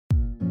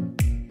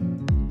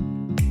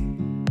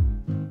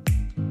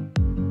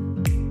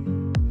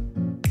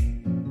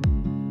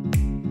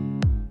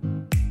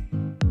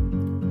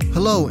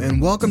Hello,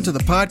 and welcome to the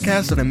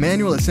podcast of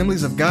Emmanuel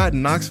Assemblies of God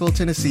in Knoxville,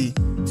 Tennessee.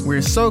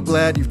 We're so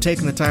glad you've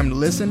taken the time to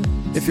listen.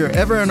 If you're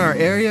ever in our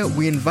area,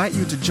 we invite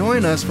you to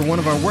join us for one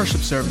of our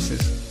worship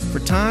services. For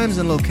times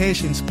and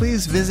locations,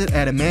 please visit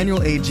at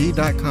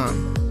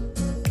emmanuelag.com.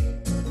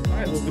 All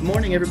right, well, good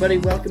morning, everybody.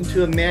 Welcome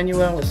to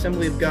Emmanuel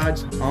Assembly of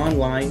God's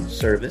online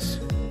service.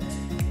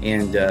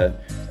 And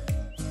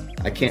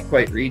I can't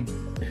quite read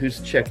who's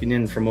checking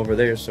in from over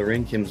there, so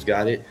Rin Kim's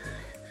got it.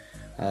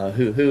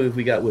 Who have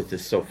we got with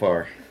us so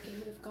far?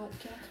 We've got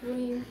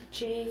Catherine,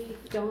 Jay,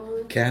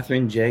 Dawn.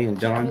 Catherine, Jay, and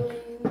Dawn.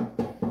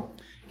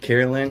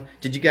 Carolyn.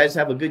 Did you guys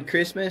have a good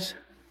Christmas?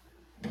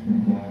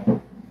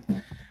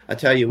 I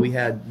tell you, we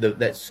had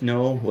that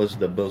snow was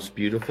the most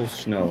beautiful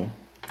snow.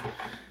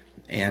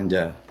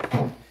 And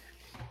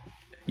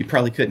you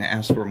probably couldn't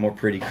ask for a more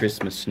pretty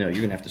Christmas snow. You're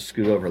going to have to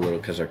scoot over a little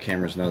because our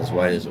camera's not as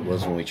wide as it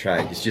was when we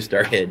tried. It's just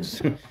our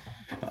heads. It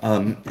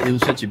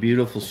was such a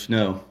beautiful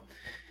snow.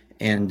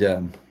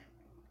 And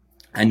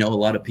I know a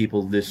lot of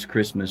people this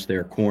Christmas,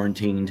 they're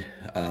quarantined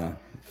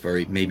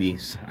for maybe,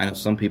 I know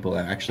some people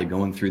are actually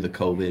going through the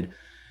COVID,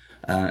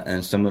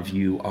 and some of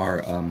you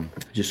are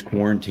just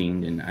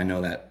quarantined, and I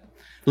know that.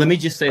 Let me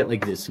just say it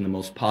like this in the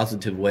most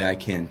positive way I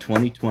can.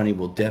 2020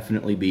 will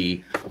definitely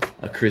be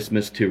a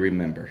Christmas to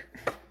remember.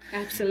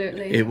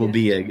 Absolutely. It will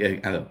be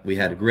we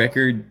had a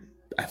record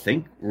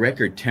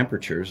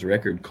temperatures,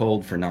 record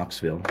cold for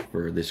Knoxville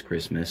for this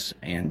Christmas,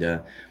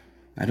 and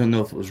I don't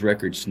know if it was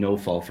record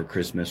snowfall for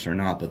Christmas or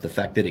not, but the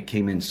fact that it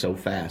came in so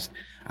fast,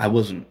 I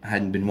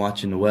hadn't been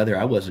watching the weather.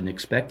 I wasn't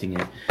expecting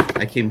it.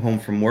 I came home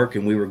from work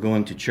and we were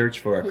going to church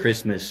for our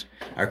Christmas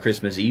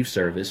Eve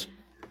service,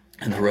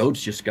 and the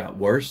roads just got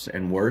worse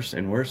and worse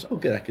and worse. Oh,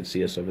 good, I could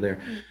see us over there.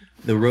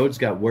 The roads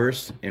got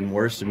worse and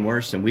worse and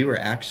worse, and we were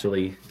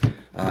actually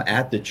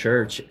at the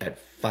church at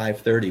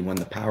 5:30 when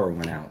the power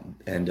went out.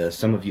 And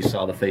some of you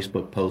saw the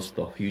Facebook post.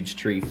 The huge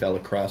tree fell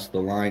across the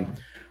line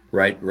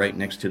right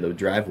next to the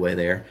driveway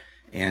there.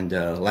 And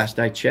last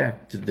I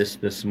checked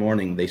this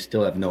morning, they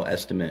still have no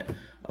estimate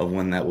of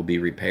when that will be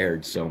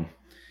repaired. So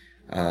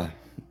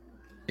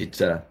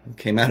it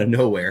came out of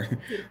nowhere.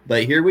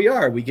 But here we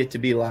are. We get to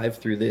be live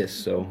through this.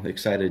 So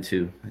excited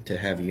to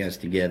have you guys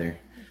together.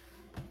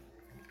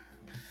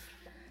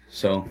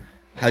 So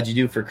how'd you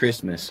do for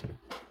Christmas?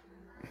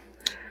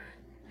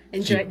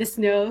 Enjoyed the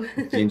snow.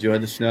 Did you enjoy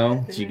the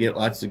snow? Did you get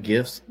lots of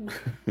gifts?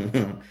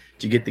 Did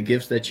you get the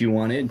gifts that you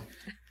wanted?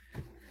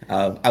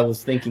 I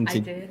was thinking I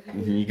did.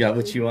 You got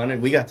what you wanted?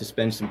 We got to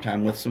spend some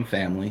time with some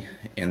family,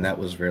 and that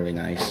was really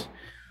nice.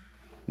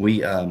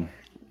 I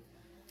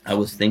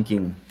was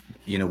thinking,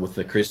 with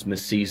the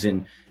Christmas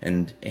season,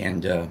 and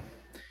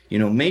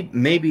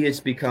maybe it's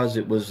because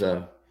it was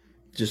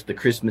just the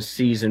Christmas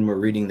season, we're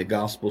reading the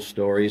gospel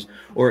stories,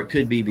 or it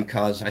could be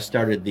because I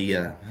started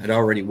I'd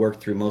already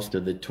worked through most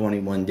of the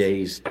 21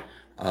 days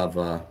of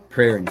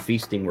prayer and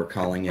feasting, we're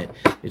calling it.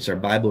 It's our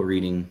Bible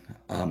reading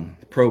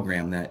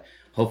program that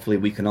hopefully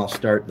we can all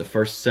start the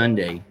first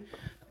Sunday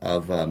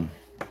of the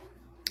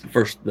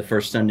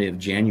first Sunday of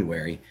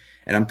January.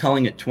 And I'm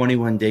calling it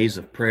 21 days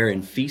of prayer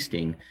and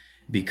feasting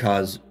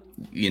because,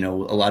 a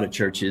lot of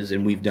churches,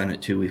 and we've done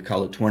it too, we've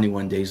called it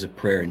 21 days of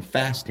prayer and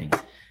fasting.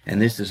 And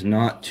this is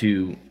not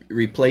to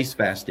replace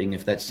fasting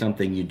if that's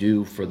something you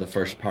do for the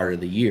first part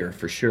of the year,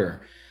 for sure.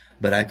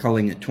 But I'm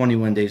calling it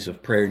 21 days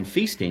of prayer and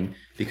feasting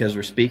because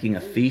we're speaking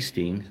of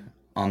feasting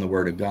on the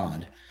Word of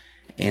God.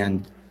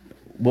 And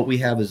what we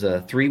have is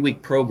a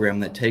 3-week program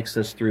that takes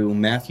us through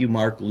Matthew,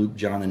 Mark, Luke,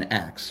 John, and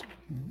Acts,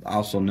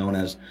 also known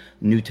as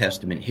New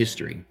Testament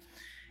history.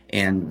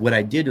 And what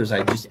I did was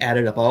I just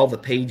added up all the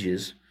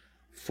pages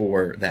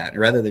for that.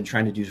 Rather than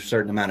trying to do a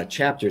certain amount of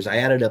chapters, I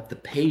added up the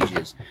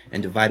pages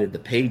and divided the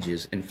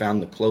pages and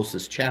found the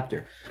closest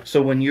chapter.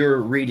 So when you're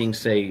reading,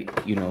 say,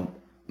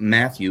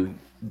 Matthew,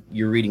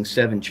 you're reading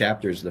 7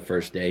 chapters the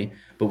first day,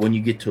 but when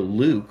you get to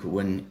Luke,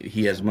 when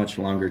he has much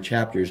longer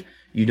chapters,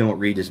 you don't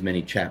read as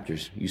many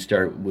chapters. You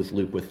start with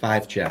Luke with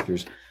 5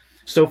 chapters.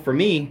 So for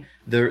me,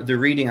 the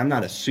reading, I'm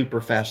not a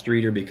super fast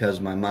reader because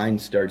my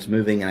mind starts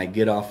moving and I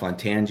get off on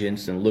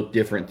tangents and look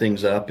different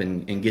things up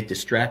and get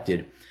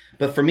distracted.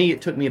 But for me,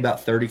 it took me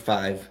about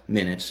 35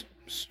 minutes,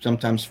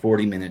 sometimes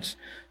 40 minutes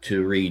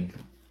to read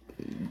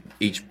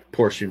each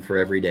portion for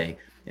every day.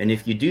 And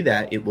if you do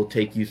that, it will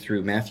take you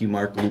through Matthew,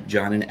 Mark, Luke,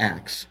 John, and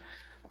Acts.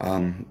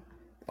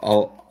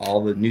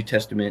 All the New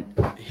Testament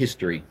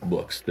history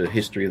books, the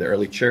history of the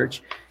early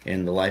church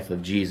and the life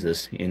of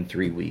Jesus in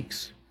 3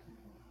 weeks.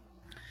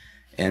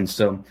 And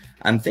so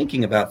I'm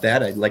thinking about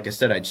that. Like I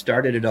said, I'd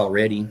started it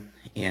already.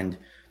 And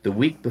the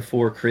week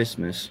before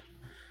Christmas,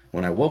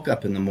 when I woke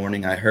up in the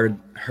morning, I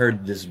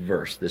heard this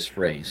verse, this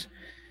phrase: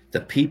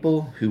 "The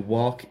people who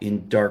walk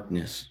in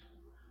darkness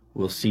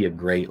will see a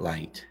great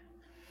light."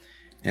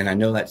 And I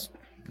know that's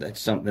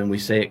something we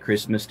say at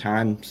Christmas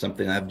time,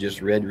 something I've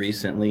just read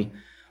recently.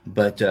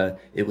 But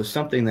it was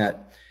something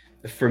that,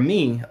 for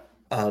me,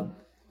 a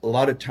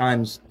lot of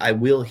times I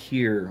will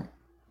hear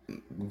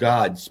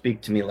God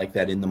speak to me like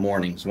that in the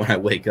mornings when I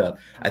wake up.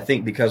 I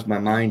think because my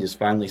mind is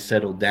finally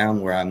settled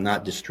down where I'm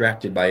not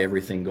distracted by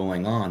everything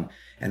going on.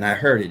 And I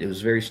heard it. It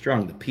was very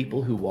strong. The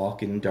people who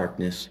walk in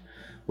darkness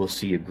will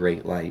see a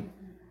great light.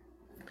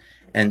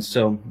 And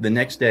so the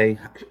next day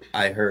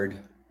I heard,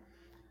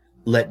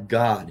 let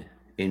God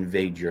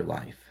invade your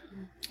life.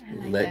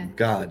 Let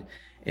God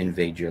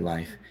invade your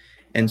life.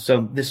 And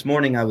so this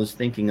morning I was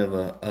thinking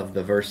of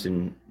the verse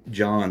in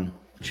John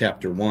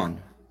chapter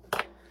 1.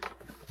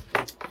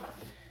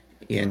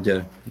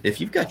 And if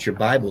you've got your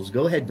Bibles,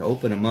 go ahead and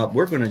open them up.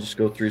 We're going to just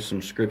go through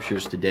some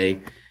scriptures today,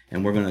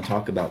 and we're going to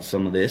talk about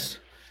some of this.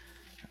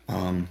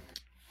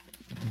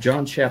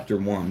 John chapter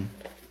 1.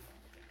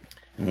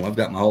 And I've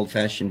got my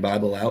old-fashioned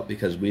Bible out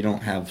because we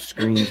don't have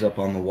screens up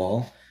on the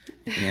wall.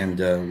 And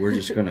we're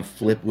just going to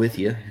flip with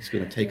you. It's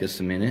going to take us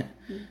a minute.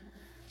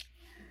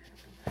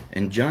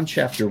 In John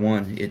chapter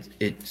 1,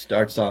 it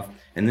starts off,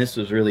 and this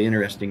was really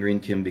interesting, Green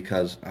Kim,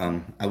 because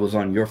I was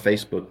on your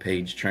Facebook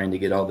page trying to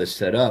get all this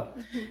set up,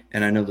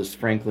 and I noticed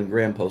Franklin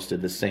Graham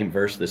posted the same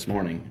verse this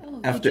morning.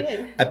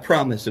 I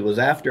promise, it was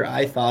after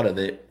I thought of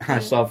it, I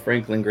saw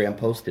Franklin Graham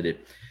posted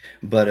it.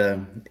 But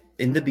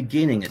in the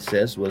beginning, it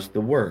says, was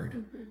the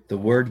Word. The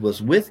Word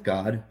was with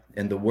God,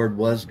 and the Word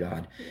was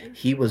God.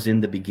 He was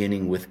in the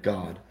beginning with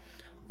God.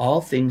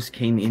 All things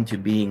came into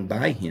being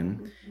by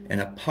him, and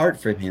apart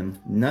from him,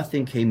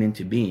 nothing came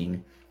into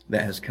being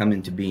that has come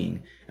into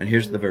being. And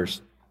here's the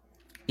verse.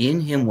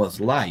 In him was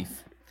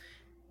life,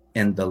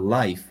 and the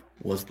life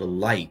was the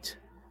light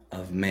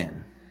of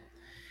men.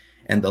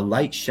 And the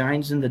light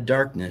shines in the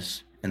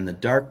darkness, and the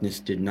darkness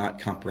did not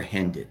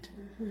comprehend it.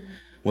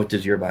 What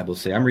does your Bible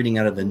say? I'm reading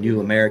out of the New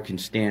American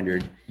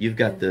Standard. You've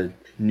got the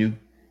New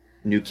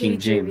King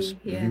James.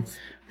 Yes.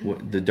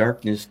 The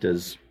darkness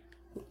does...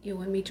 You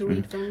want me to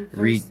read from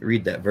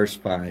read that, verse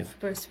 5.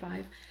 Verse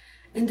 5.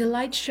 And the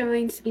light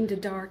shines in the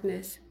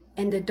darkness,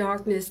 and the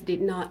darkness did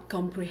not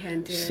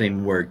comprehend it.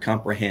 Same word,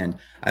 comprehend.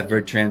 I've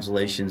read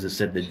translations that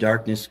said the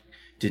darkness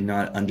did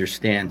not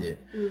understand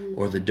it,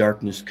 or the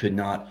darkness could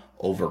not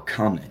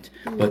overcome it.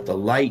 But the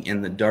light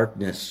and the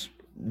darkness,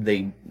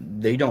 they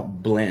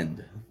don't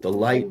blend. The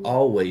light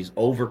always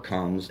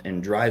overcomes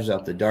and drives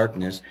out the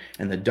darkness,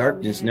 and the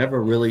darkness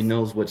never really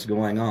knows what's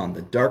going on.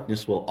 The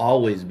darkness will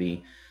always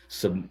be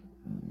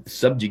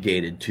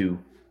subjugated to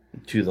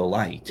the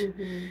light.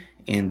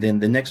 And then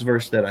the next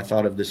verse that I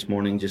thought of this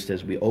morning, just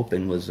as we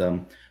open, was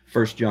 1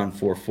 John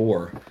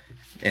 4:4,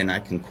 and I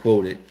can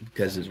quote it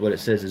because it's what it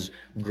says is,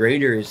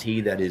 greater is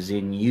he that is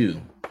in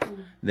you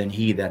than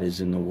he that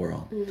is in the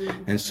world.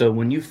 And so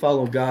when you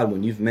follow God,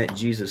 when you've met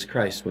Jesus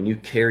Christ, when you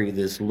carry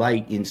this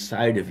light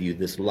inside of you,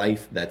 this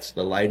life that's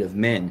the light of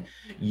men,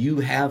 you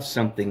have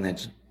something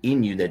that's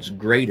in you that's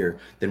greater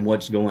than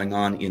what's going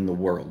on in the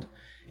world.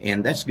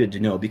 And that's good to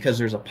know, because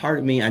there's a part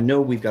of me, I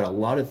know we've got a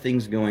lot of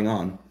things going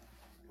on.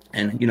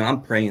 And,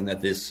 I'm praying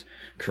that this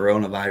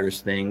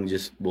coronavirus thing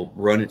just will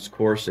run its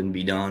course and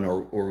be done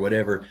or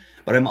whatever.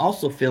 But I'm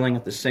also feeling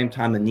at the same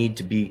time a need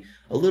to be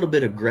a little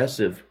bit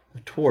aggressive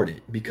toward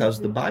it,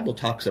 because the Bible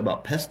talks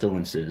about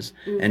pestilences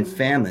and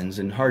famines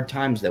and hard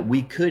times that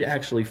we could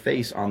actually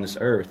face on this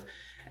earth.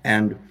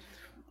 And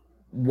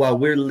while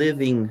we're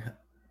living,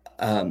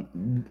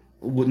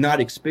 not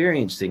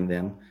experiencing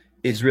them,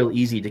 it's real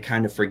easy to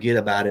kind of forget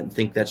about it and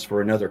think that's for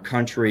another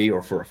country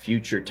or for a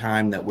future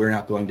time that we're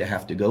not going to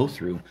have to go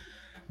through.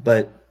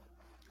 But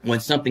when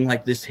something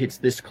like this hits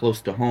this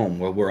close to home,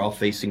 where we're all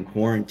facing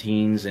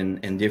quarantines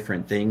and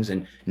different things,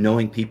 and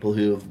knowing people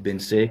who have been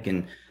sick,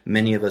 and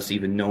many of us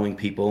even knowing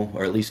people,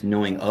 or at least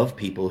knowing of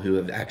people who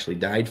have actually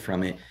died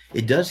from it,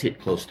 it does hit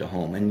close to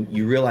home. And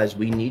you realize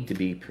we need to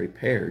be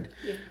prepared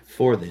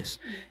for this.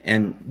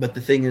 But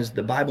the thing is,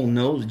 the Bible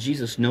knows,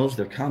 Jesus knows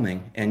they're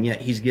coming, and yet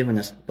he's given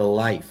us the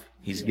life.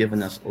 He's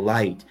given us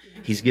light.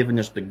 He's given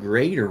us the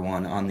greater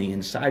one on the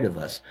inside of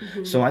us.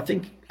 So I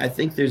think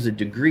there's a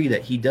degree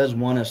that he does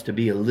want us to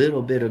be a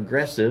little bit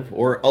aggressive,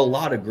 or a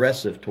lot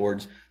aggressive,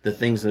 towards the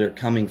things that are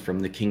coming from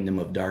the kingdom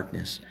of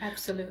darkness.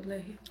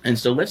 Absolutely. And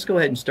so let's go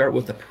ahead and start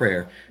with a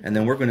prayer, and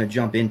then we're going to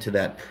jump into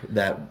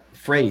that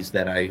phrase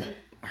that I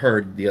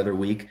heard the other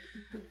week.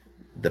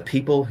 The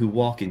people who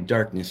walk in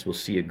darkness will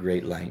see a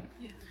great light.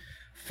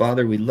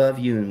 Father, we love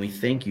you and we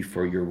thank you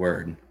for your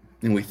word.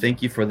 And we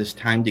thank you for this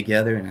time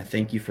together, and I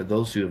thank you for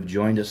those who have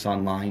joined us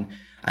online.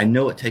 I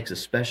know it takes a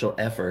special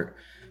effort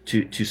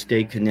to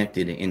stay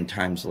connected in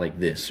times like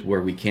this,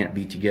 where we can't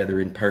be together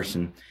in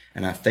person,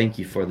 and I thank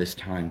you for this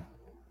time.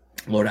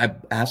 Lord, I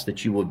ask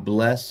that you would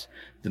bless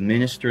the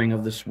ministering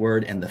of this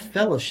word and the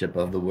fellowship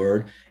of the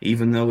word,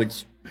 even though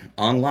it's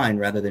online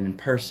rather than in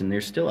person.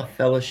 There's still a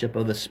fellowship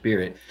of the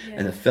Spirit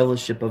and a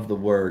fellowship of the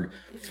word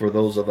for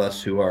those of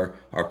us who are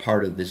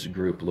part of this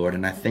group, Lord,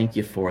 and I thank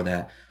you for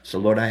that. So,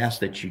 Lord, I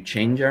ask that you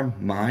change our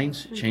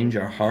minds, change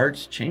our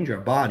hearts, change our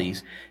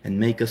bodies, and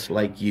make us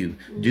like you.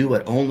 Do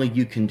what only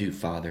you can do,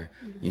 Father.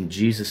 In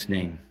Jesus'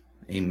 name,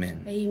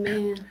 amen.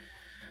 Amen.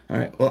 All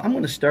right, well, I'm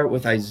going to start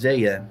with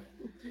Isaiah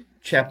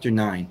chapter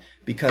 9,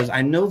 because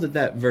I know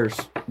that verse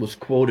was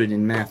quoted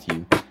in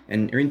Matthew.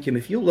 And Rinkim,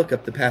 if you look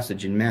up the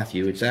passage in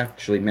Matthew, it's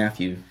actually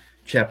Matthew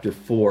chapter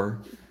 4,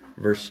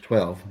 verse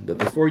 12. But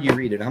before you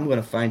read it, I'm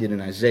going to find it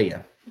in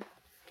Isaiah.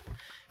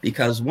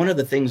 because one of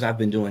the things I've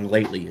been doing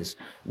lately is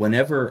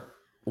whenever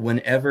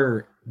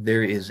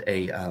there is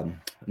a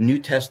New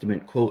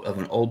Testament quote of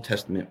an Old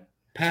Testament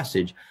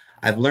passage,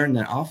 I've learned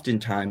that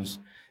oftentimes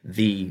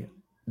the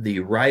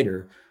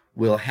writer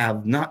will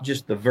have not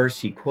just the verse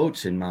he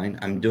quotes in mind.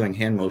 I'm doing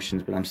hand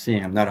motions, but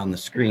I'm not on the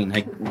screen.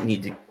 I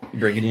need to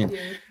bring it in.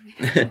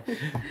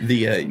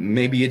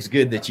 Maybe it's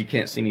good that you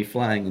can't see me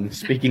flying and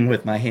speaking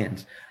with my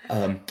hands.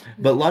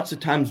 But lots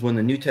of times when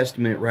the New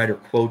Testament writer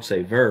quotes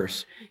a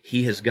verse,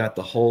 he has got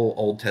the whole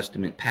Old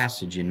Testament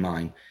passage in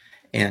mind.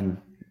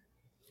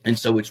 And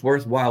so it's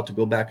worthwhile to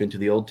go back into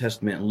the Old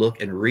Testament and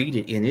look and read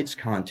it in its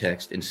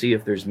context and see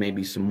if there's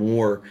maybe some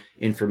more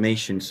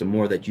information, some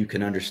more that you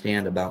can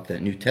understand about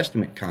that New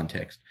Testament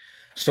context.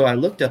 So I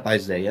looked up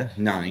Isaiah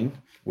 9,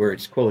 where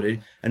it's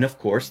quoted, and of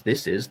course,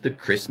 this is the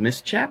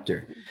Christmas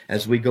chapter.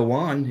 As we go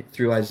on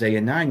through Isaiah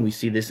 9, we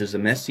see this as a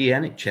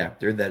messianic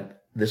chapter,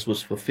 that this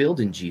was fulfilled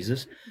in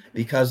Jesus,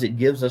 because it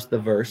gives us the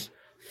verse,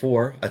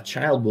 "For a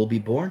child will be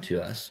born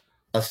to us,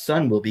 a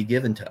son will be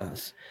given to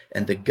us,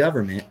 and the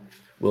government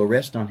will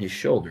rest on his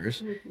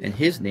shoulders, and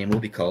his name will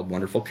be called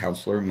Wonderful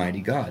Counselor,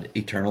 Mighty God,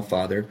 Eternal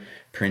Father,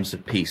 Prince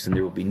of Peace, and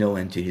there will be no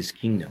end to his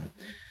kingdom."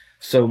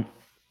 So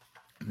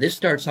this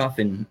starts off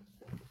in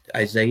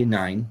Isaiah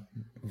 9,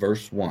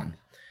 verse 1.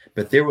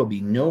 "But there will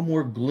be no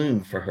more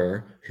gloom for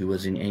her who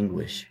was in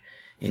anguish.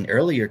 In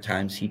earlier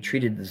times he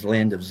treated the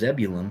land of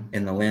Zebulun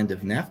and the land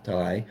of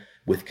Naphtali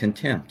with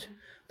contempt,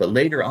 but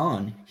later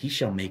on he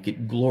shall make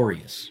it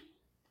glorious.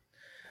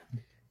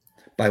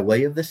 By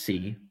way of the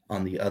sea,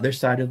 on the other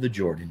side of the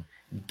Jordan,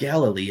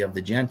 Galilee of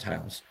the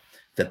Gentiles,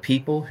 the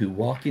people who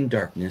walk in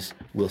darkness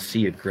will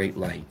see a great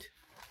light.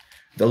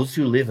 Those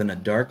who live in a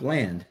dark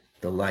land,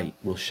 the light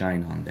will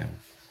shine on them."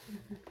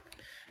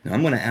 Now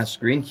I'm going to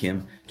ask Green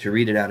Kim to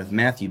read it out of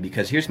Matthew,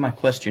 because here's my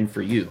question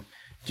for you.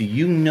 Do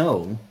you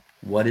know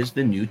what is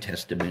the New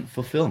Testament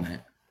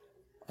fulfillment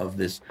of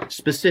this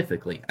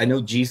specifically? I know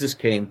Jesus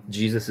came,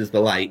 Jesus is the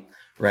light,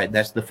 right?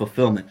 That's the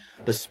fulfillment.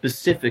 But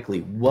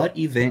specifically, what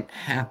event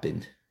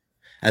happened?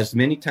 As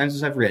many times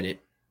as I've read it,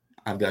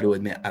 I've got to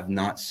admit, I've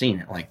not seen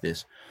it like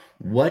this.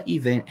 What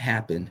event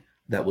happened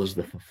that was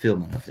the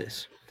fulfillment of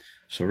this?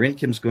 So Green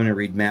Kim's going to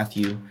read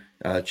Matthew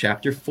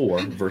chapter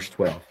 4, verse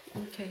 12.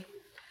 Okay.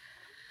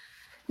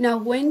 Now,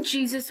 when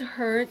Jesus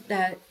heard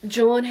that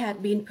John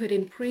had been put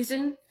in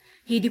prison,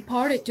 he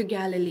departed to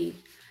Galilee,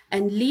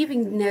 and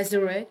leaving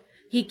Nazareth,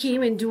 he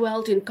came and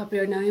dwelt in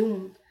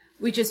Capernaum,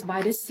 which is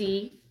by the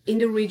sea, in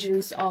the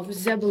regions of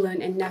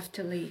Zebulun and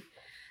Naphtali,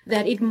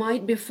 that it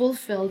might be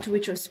fulfilled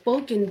which was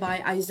spoken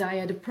by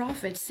Isaiah the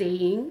prophet,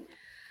 saying,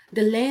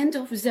 "The land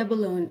of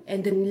Zebulun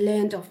and the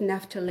land of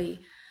Naphtali,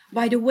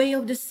 by the way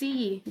of the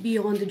sea,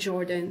 beyond the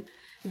Jordan,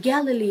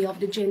 Galilee of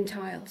the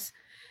Gentiles.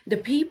 The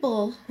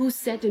people who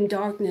sat in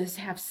darkness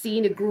have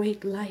seen a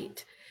great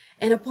light,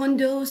 and upon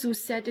those who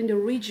sat in the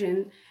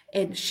region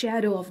and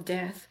shadow of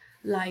death,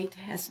 light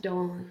has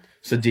dawned."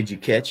 So did you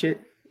catch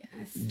it?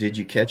 Yes. Did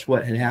you catch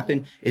what had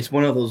happened? It's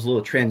one of those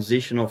little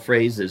transitional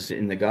phrases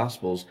in the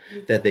Gospels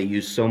that they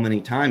use so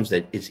many times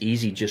that it's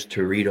easy just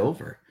to read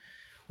over.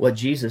 What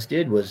Jesus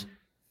did was,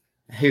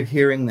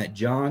 hearing that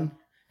John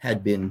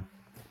had been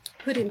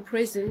Put in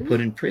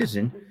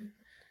prison.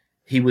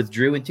 He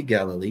withdrew into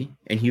Galilee,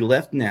 and he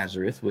left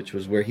Nazareth, which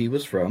was where he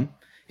was from,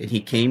 and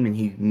he came and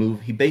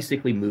he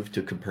basically moved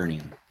to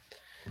Capernaum.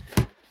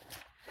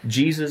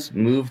 Jesus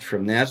moved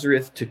from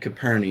Nazareth to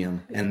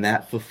Capernaum, and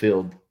that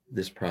fulfilled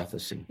this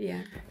prophecy.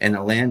 Yeah.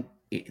 And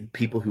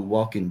people who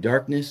walk in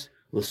darkness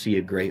will see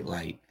a great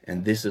light,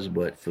 and this is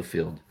what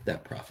fulfilled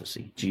that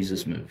prophecy.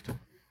 Jesus moved.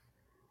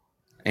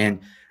 And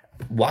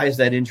why is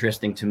that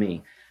interesting to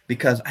me?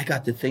 Because I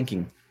got to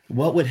thinking,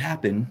 what would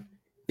happen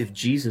if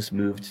Jesus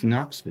moved to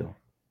Knoxville?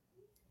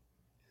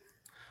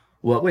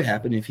 What would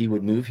happen if he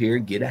would move here,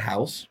 get a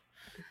house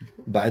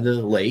by the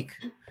lake?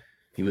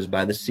 He was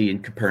by the sea in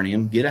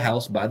Capernaum. Get a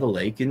house by the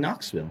lake in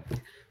Knoxville.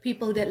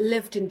 People that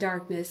lived in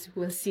darkness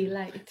will see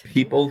light.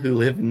 People who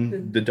live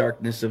in the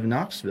darkness of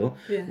Knoxville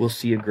will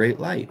see a great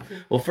light.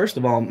 Well, first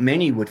of all,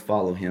 many would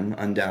follow him,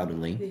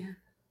 undoubtedly,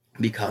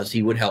 because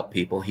he would help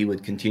people. He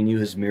would continue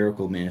his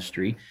miracle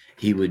ministry.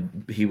 He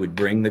would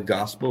bring the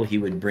gospel. He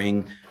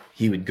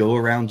would go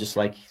around just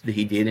like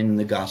he did in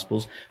the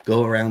Gospels,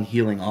 go around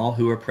healing all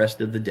who are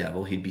oppressed of the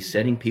devil. He'd be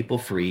setting people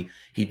free.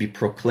 He'd be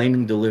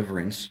proclaiming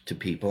deliverance to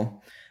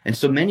people. And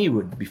so many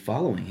would be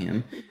following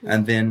him.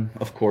 And then,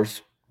 of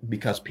course,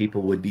 because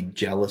people would be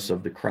jealous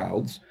of the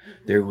crowds,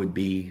 there would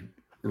be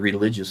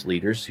religious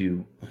leaders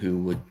who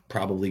would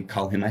probably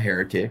call him a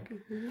heretic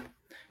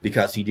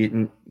because he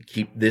didn't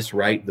keep this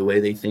right the way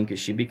they think it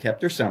should be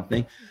kept or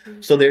something.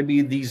 So there'd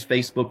be these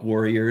Facebook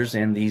warriors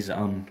and these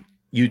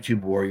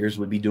YouTube warriors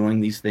would be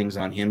doing these things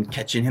on him,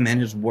 catching him in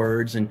his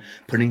words and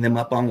putting them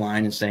up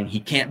online and saying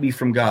he can't be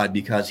from God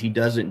because he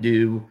doesn't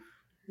do,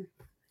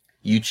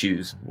 you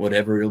choose,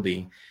 whatever it'll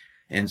be.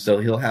 And so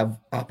he'll have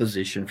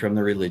opposition from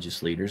the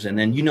religious leaders. And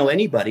then,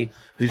 anybody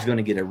who's going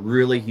to get a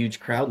really huge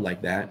crowd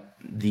like that,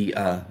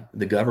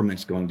 the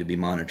government's going to be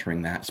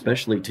monitoring that,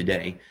 especially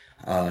today.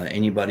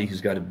 Anybody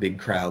who's got a big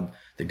crowd,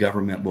 the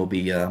government will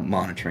be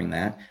monitoring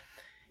that.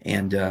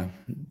 And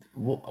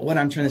what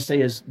I'm trying to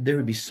say is there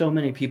would be so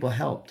many people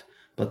helped,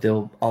 but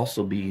there'll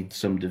also be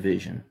some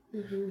division.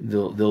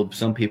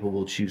 Some people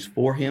will choose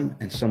for him,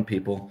 and some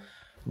people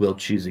will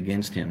choose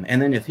against him.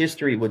 And then if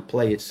history would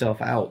play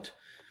itself out,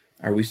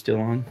 are we still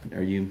on?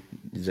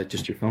 Is that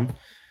just your phone?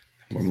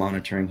 We're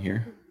monitoring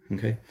here.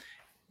 Okay.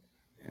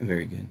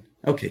 Very good.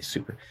 Okay,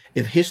 super.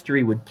 If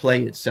history would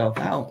play itself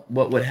out,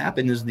 what would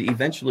happen is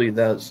eventually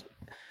those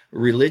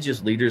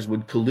religious leaders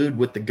would collude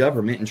with the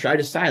government and try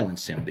to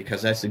silence him,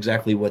 because that's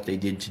exactly what they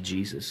did to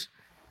Jesus.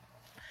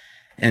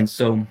 And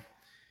so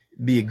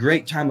be a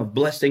great time of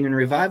blessing and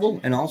revival,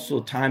 and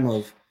also a time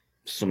of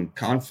some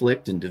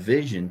conflict and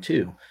division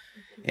too.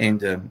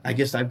 And I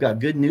guess I've got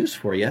good news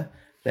for you,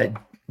 that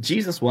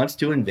Jesus wants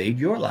to invade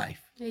your life.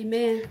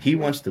 Amen. He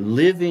wants to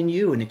live in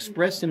you and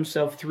express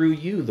himself through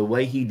you the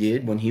way he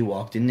did when he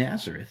walked in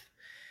Nazareth.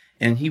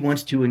 And he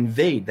wants to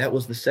invade. That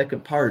was the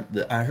second part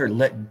that I heard.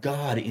 Let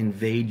God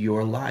invade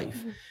your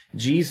life.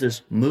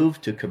 Jesus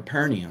moved to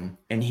Capernaum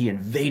and he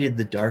invaded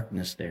the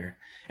darkness there.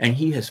 And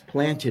he has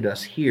planted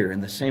us here in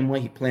the same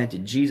way he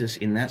planted Jesus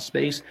in that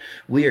space.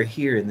 We are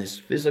here in this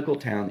physical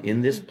town,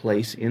 in this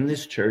place, in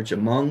this church,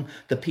 among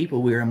the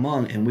people we are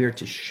among, and we are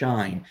to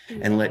shine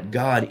and let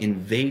God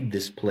invade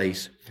this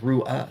place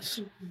through us.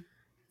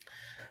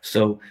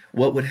 So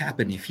what would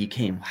happen if he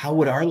came? How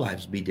would our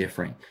lives be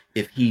different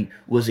if he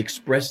was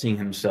expressing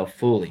himself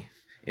fully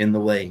in the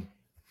way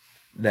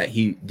that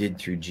he did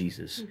through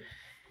Jesus?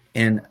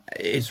 And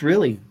it's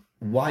really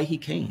why he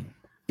came.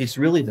 It's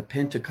really the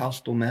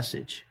Pentecostal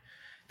message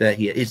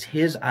that it's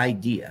his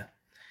idea.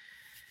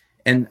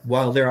 And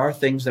while there are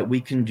things that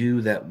we can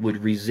do that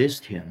would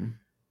resist him,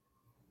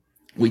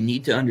 we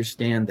need to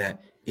understand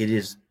that it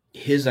is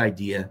his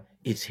idea.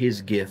 It's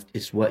his gift.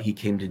 It's what he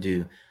came to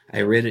do. I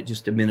read it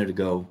just a minute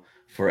ago.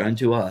 For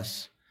unto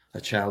us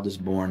a child is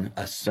born,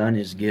 a son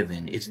is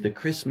given. It's the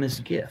Christmas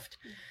gift.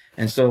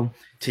 And so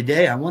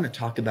today I want to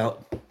talk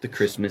about the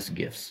Christmas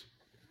gifts.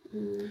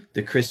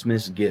 The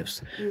Christmas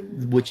gifts,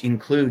 which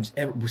includes,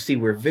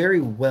 we're very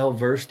well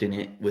versed in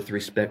it with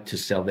respect to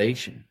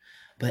salvation,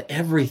 but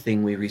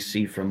everything we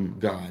receive from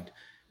God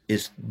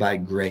is by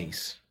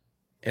grace.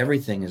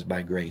 Everything is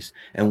by grace.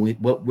 And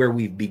where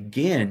we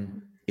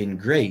begin in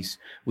grace,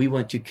 we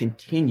want to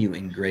continue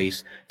in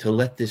grace to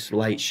let this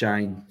light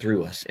shine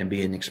through us and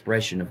be an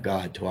expression of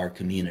God to our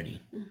community.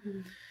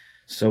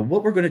 So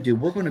what we're going to do,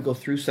 we're going to go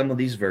through some of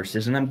these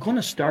verses, and I'm going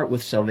to start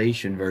with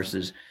salvation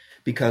verses,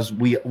 because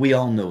we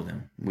all know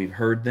them. We've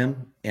heard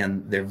them,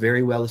 and they're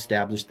very well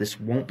established. This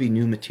won't be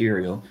new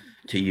material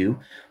to you,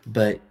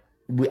 but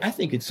I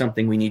think it's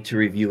something we need to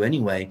review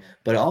anyway.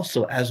 But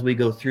also, as we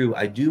go through,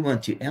 I do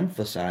want to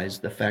emphasize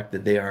the fact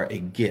that they are a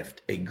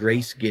gift, a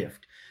grace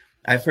gift.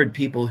 I've heard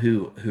people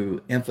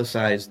who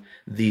emphasize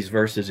these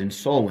verses in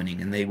soul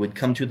winning, and they would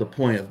come to the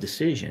point of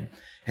decision,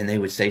 and they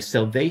would say,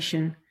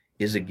 salvation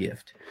is a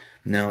gift.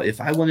 Now,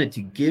 if I wanted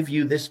to give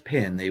you this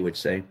pen, they would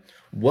say,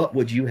 what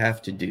would you have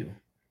to do?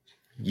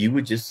 You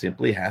would just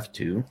simply have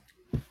to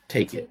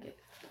take it.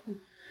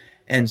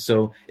 And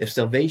so if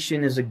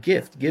salvation is a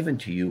gift given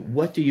to you,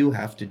 what do you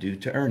have to do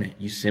to earn it?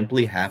 You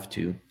simply have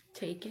to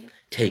take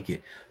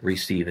it,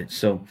 receive it.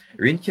 So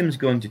Rinkum's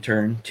going to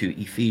turn to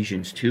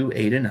Ephesians 2,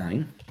 8 and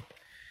 9.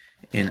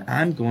 And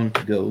I'm going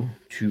to go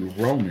to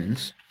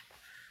Romans.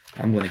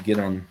 I'm going to get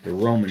on the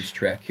Romans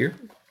track here.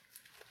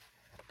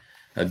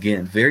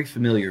 Again, very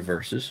familiar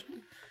verses.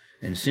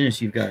 And as soon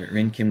as you've got it,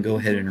 Rinkim, go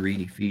ahead and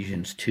read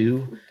Ephesians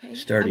 2,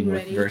 starting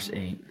with verse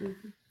 8.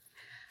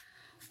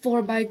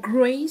 For by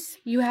grace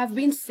you have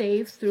been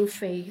saved through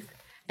faith,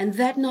 and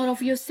that not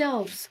of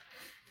yourselves.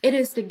 It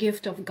is the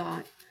gift of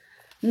God,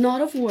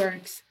 not of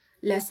works,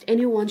 lest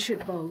anyone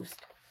should boast.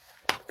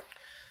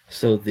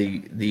 So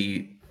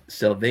the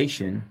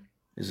salvation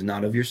is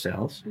not of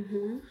yourselves.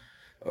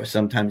 Or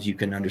sometimes you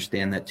can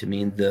understand that to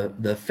mean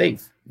the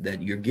faith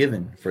that you're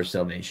given for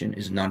salvation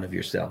is not of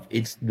yourself.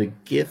 It's the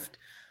gift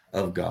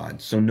of God,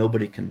 so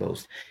nobody can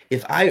boast.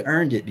 If I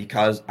earned it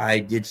because I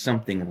did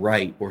something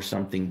right or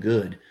something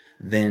good,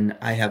 then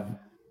I have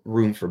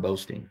room for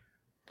boasting.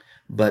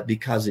 But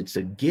because it's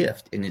a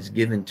gift and it's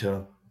given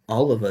to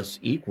all of us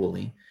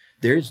equally,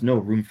 there is no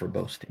room for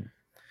boasting.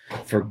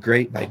 For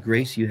by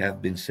grace you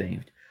have been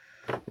saved.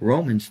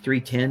 Romans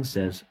 3:10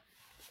 says,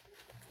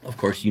 of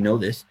course you know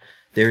this,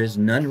 there is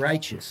none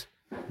righteous,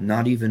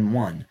 not even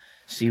one.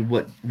 See,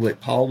 what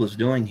Paul was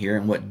doing here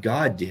and what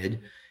God did,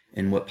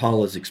 and what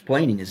Paul is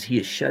explaining, is he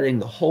is shutting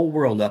the whole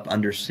world up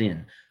under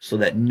sin so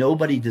that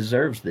nobody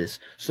deserves this,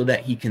 so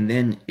that he can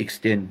then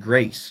extend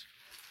grace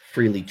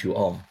freely to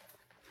all.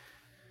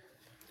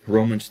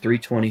 Romans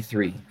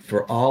 3:23,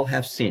 for all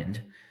have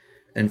sinned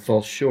and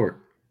fall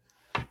short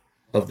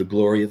of the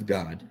glory of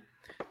God.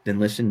 Then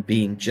listen,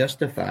 being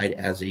justified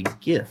as a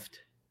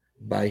gift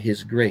by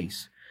his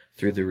grace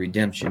through the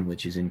redemption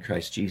which is in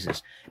Christ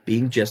Jesus.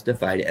 Being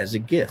justified as a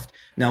gift.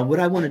 Now, what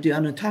I want to do,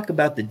 I'm going to talk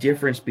about the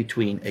difference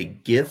between a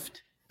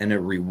gift and a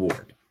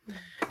reward.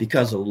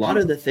 because a lot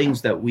of the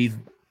things that we've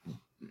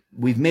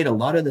made a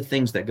lot of the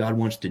things that God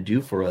wants to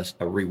do for us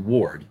a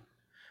reward,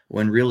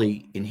 when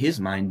really in his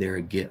mind they're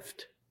a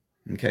gift.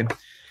 Okay,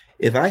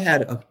 if I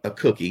had a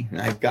cookie,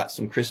 and I've got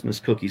some Christmas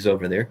cookies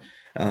over there,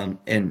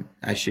 and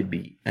I should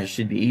be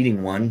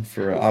eating one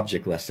for an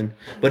object lesson,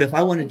 but if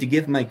I wanted to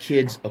give my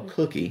kids a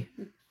cookie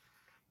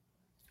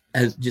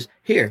as just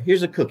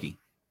here's a cookie,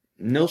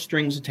 no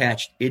strings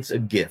attached, it's a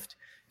gift,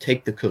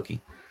 take the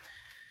cookie.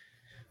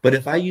 But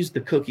if I use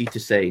the cookie to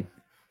say,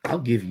 I'll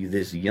give you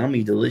this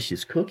yummy,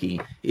 delicious cookie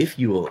if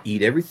you will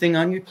eat everything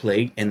on your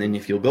plate, and then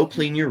if you'll go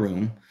clean your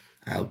room,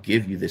 I'll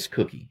give you this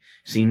cookie.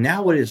 See,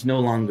 now it is no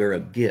longer a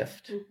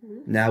gift.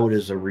 Now it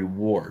is a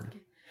reward.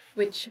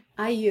 Which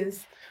I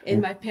use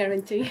in my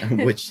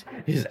parenting. Which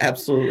is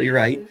absolutely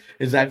right.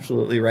 Is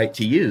absolutely right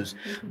to use.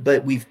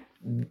 But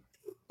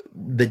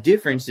the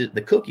difference is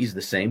the cookie's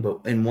the same, but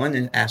in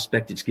one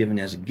aspect it's given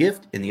as a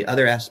gift, in the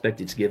other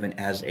aspect it's given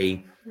as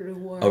a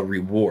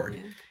reward.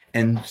 Yeah.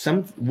 And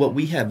what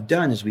we have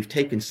done is we've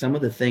taken some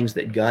of the things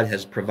that God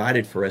has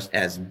provided for us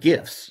as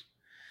gifts,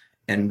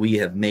 and we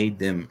have made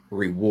them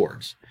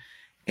rewards.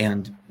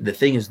 And the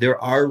thing is,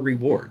 there are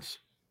rewards.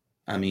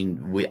 I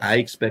mean, I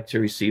expect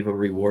to receive a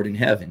reward in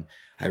heaven.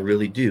 I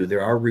really do.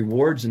 There are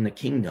rewards in the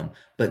kingdom,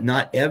 but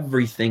not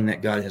everything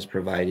that God has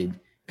provided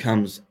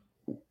comes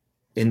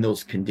in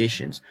those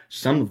conditions.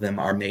 Some of them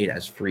are made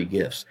as free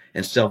gifts.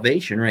 And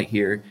salvation right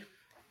here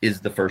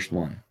is the first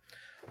one.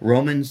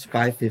 Romans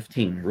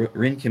 5:15.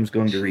 Rinkim's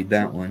going to read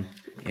that one,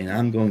 and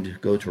I'm going to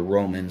go to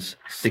Romans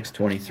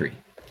 6:23.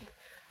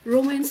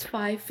 Romans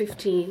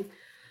 5:15.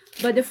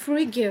 But the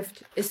free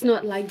gift is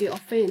not like the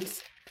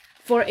offense.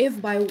 For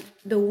if by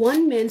the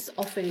one man's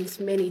offense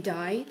many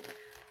died,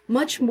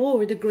 much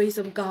more the grace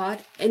of God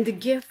and the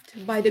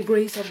gift by the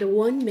grace of the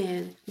one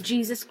man,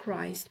 Jesus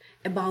Christ,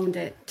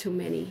 abounded to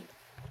many.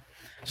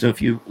 So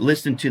if you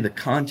listen to the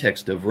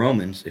context of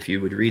Romans, if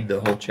you would read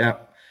the whole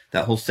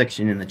that whole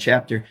section in the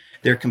chapter,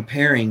 they're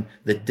comparing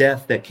the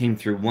death that came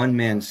through one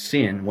man's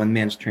sin, one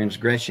man's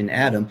transgression,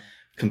 Adam,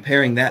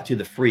 comparing that to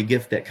the free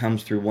gift that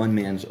comes through one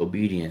man's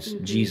obedience,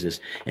 Jesus.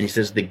 And he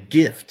says the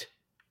gift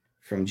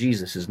from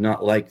Jesus is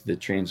not like the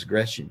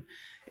transgression.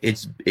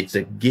 It's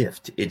a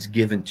gift. It's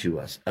given to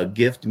us. A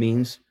gift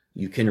means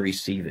you can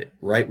receive it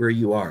right where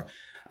you are.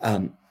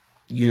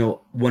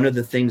 One of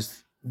the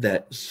things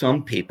that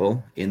some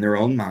people in their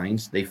own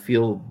minds, they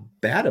feel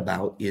bad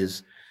about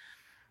is,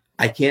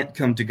 I can't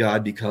come to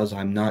God because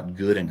I'm not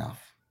good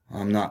enough.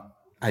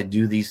 I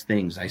do these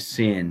things. I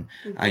sin.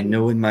 I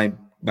know in my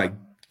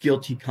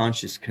guilty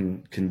conscience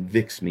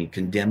convicts me,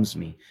 condemns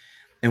me.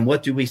 And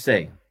what do we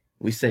say?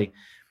 We say,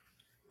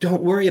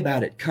 don't worry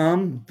about it.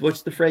 Come,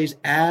 what's the phrase?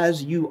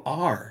 As you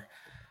are.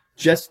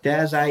 Just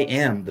as I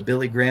am, the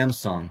Billy Graham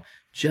song.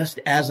 Just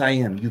as I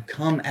am. You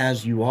come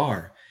as you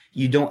are.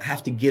 You don't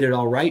have to get it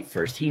all right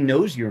first. He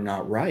knows you're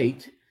not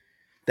right.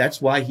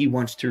 That's why he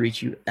wants to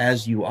reach you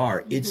as you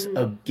are. It's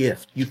a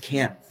gift. You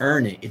can't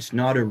earn it. It's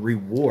not a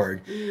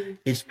reward.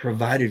 It's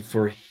provided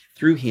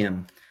through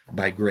him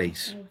by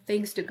grace. Oh,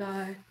 thanks to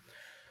God.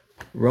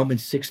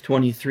 Romans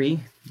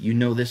 6:23, you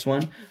know this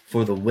one.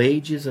 For the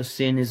wages of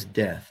sin is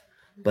death,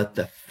 but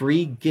the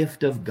free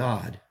gift of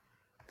God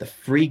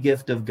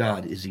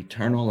is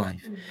eternal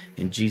life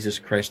in Jesus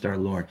Christ our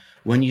Lord.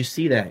 When you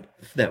see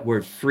that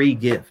word free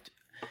gift,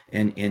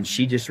 and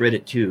she just read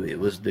it too. It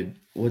was the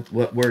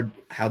what word?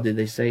 How did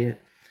they say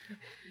it?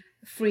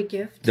 Free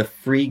gift. The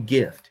free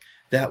gift.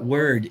 That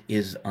word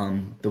is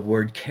the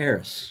word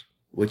charis,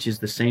 which is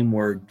the same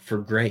word for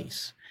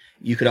grace.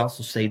 You could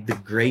also say the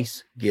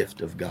grace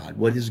gift of God.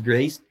 What is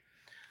grace?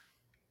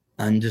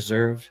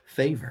 Undeserved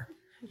favor.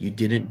 You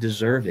didn't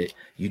deserve it.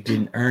 You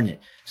didn't earn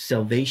it.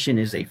 Salvation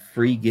is a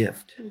free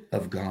gift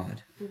of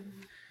God.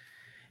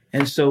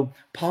 And so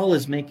Paul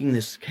is making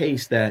this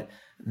case that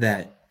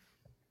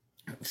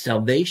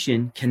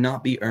salvation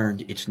cannot be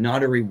earned. It's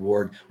not a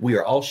reward. We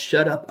are all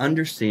shut up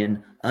under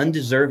sin,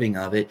 undeserving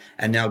of it,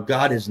 and now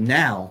God is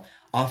now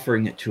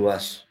offering it to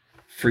us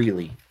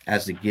freely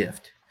as a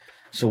gift.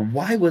 So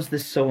why was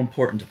this so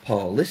important to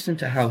Paul? Listen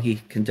to how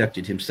he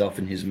conducted himself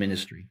in his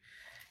ministry.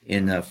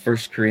 In 1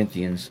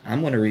 Corinthians, I'm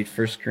going to read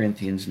 1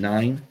 Corinthians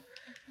 9,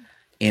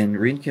 and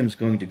Rinkim's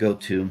going to go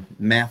to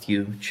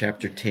Matthew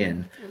chapter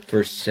 10,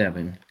 verse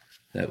 7.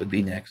 That would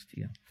be next.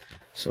 Yeah.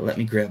 So let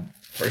me grab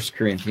 1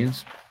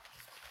 Corinthians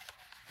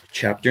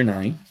chapter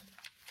 9.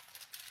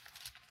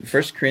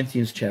 1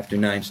 Corinthians chapter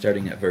 9,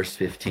 starting at verse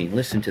 15.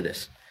 Listen to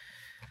this.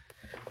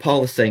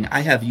 Paul is saying,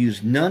 I have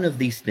used none of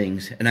these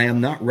things, and I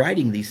am not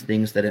writing these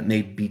things that it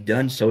may be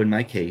done so in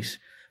my case,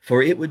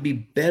 for it would be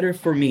better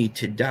for me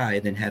to die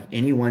than have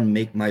anyone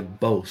make my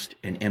boast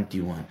an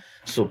empty one.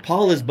 So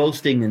Paul is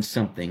boasting in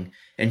something,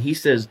 and he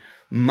says,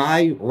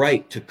 my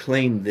right to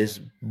claim this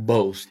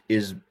boast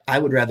is, I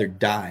would rather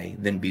die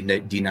than be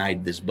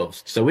denied this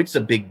boast. So it's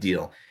a big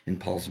deal in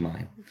Paul's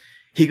mind.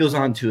 He goes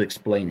on to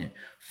explain it.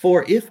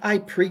 For if I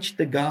preach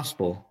the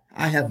gospel,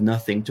 I have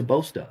nothing to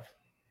boast of.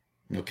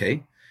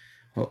 Okay?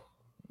 Well,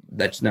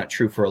 That's not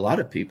true for a lot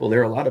of people.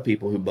 There are a lot of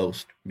people who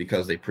boast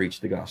because they preach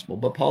the gospel.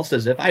 But Paul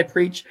says, if I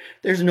preach,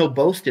 there's no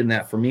boast in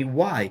that for me.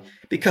 Why?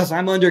 Because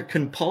I'm under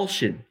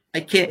compulsion. I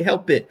can't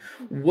help it.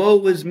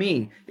 Woe is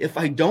me if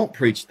I don't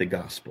preach the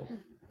gospel.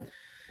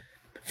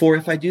 For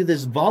if I do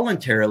this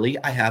voluntarily,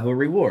 I have a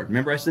reward.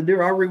 Remember, I said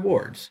there are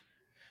rewards.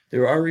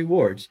 There are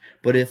rewards.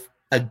 But if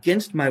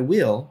against my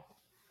will,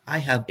 I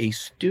have a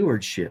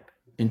stewardship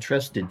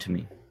entrusted to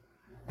me.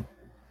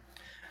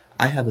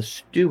 I have a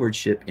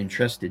stewardship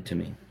entrusted to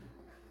me.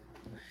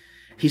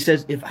 He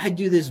says, if I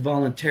do this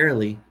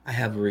voluntarily, I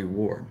have a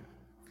reward.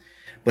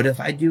 But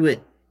if I do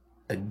it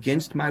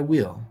against my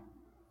will,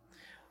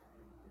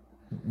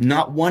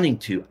 not wanting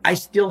to, I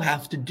still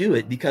have to do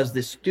it because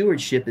the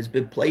stewardship has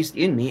been placed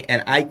in me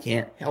and I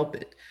can't help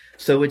it.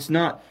 So it's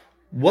not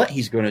what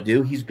he's going to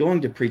do. He's going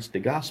to preach the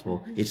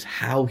gospel. It's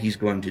how he's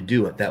going to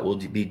do it that will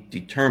be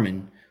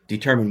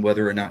determine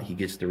whether or not he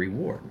gets the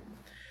reward.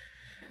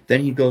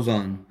 Then he goes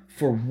on,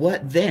 for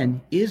what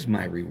then is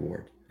my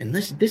reward? And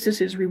this is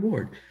his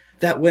reward,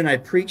 that when I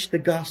preach the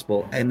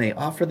gospel, I may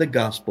offer the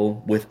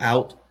gospel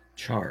without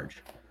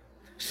charge,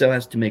 so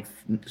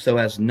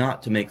as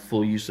not to make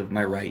full use of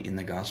my right in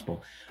the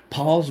gospel.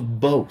 Paul's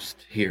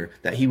boast here,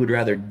 that he would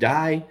rather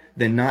die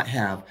than not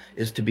have,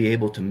 is to be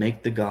able to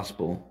make the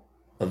gospel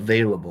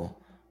available,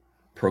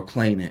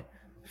 proclaim it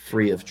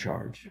free of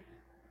charge.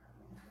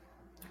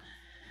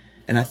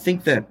 And I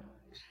think that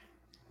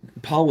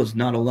Paul was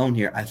not alone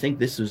here. I think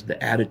this was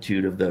the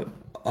attitude of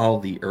all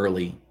the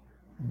early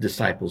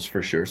disciples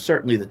for sure.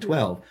 Certainly the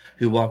 12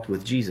 who walked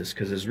with Jesus,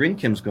 because as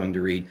Rinkim's going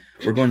to read,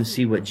 we're going to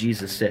see what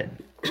Jesus said.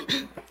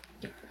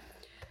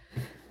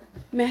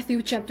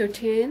 Matthew chapter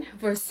 10,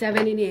 verse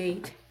 7 and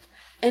 8.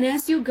 And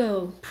as you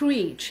go,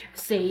 preach,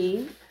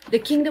 saying, the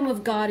kingdom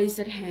of God is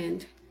at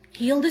hand.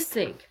 Heal the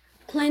sick,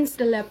 cleanse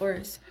the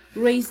lepers,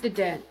 raise the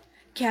dead,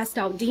 cast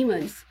out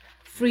demons.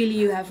 Freely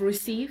you have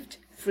received,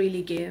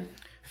 freely give.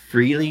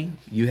 Freely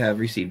you have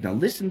received. Now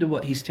listen to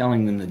what he's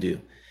telling them to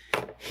do.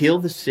 Heal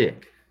the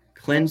sick,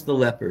 cleanse the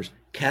lepers,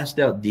 cast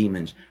out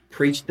demons,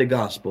 preach the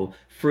gospel.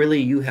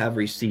 Freely you have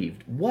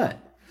received. What?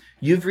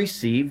 You've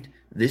received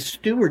this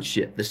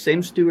stewardship, the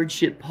same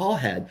stewardship Paul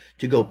had,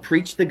 to go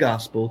preach the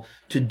gospel,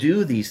 to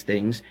do these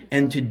things,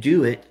 and to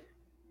do it.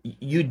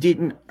 You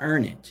didn't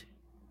earn it.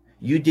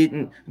 You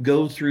didn't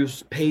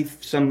pay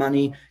some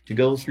money to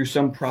go through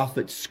some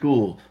prophet's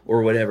school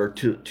or whatever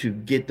to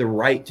get the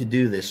right to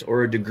do this,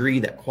 or a degree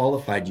that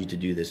qualified you to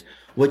do this.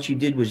 What you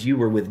did was you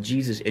were with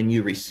Jesus and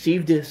you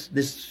received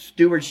this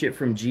stewardship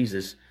from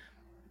Jesus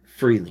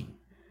freely.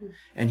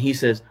 And he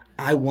says,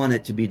 I want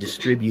it to be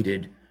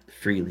distributed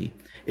freely.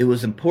 It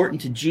was important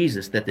to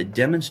Jesus that the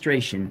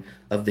demonstration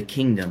of the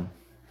kingdom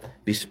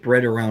be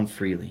spread around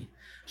freely.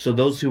 So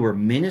those who were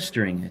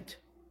ministering it,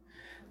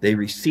 they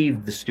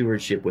received the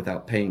stewardship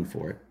without paying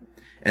for it.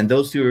 And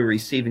those who were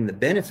receiving the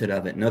benefit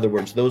of it, in other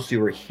words, those who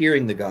were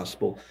hearing the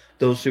gospel,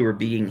 those who were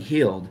being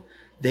healed,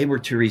 they were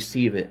to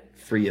receive it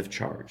free of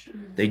charge.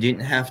 They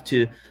didn't have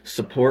to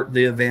support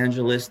the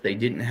evangelist. They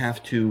didn't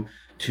have to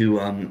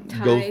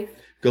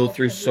go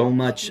through so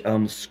much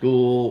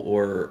school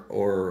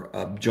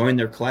or join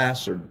their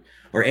class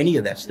or any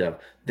of that stuff.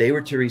 They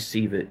were to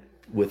receive it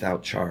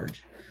without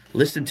charge.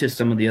 Listen to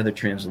some of the other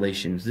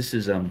translations. This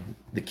is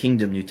the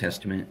Kingdom New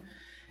Testament.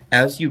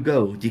 As you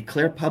go,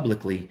 declare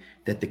publicly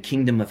that the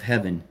kingdom of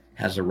heaven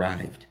has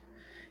arrived.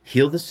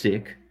 Heal the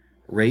sick,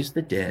 raise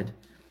the dead,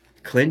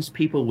 cleanse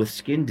people with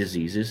skin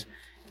diseases,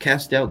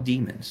 cast out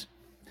demons.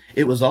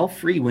 It was all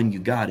free when you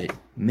got it.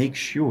 Make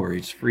sure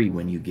it's free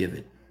when you give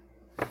it.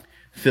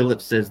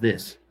 Philip says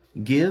this,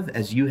 give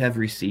as you have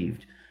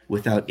received,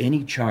 without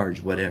any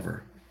charge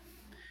whatever.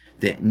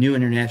 The New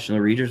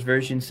International Reader's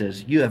Version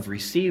says, you have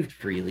received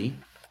freely,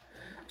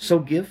 so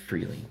give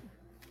freely.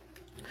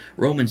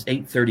 Romans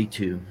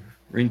 8:32.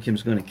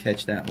 Rinkim's going to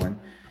catch that one.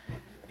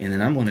 And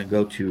then I'm going to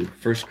go to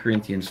 1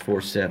 Corinthians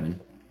 4:7,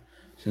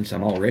 since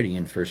I'm already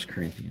in 1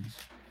 Corinthians.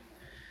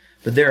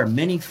 But there are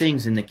many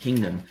things in the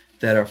kingdom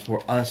that are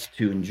for us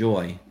to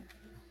enjoy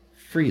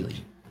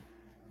freely.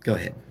 Go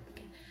ahead.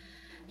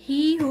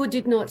 He who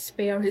did not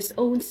spare his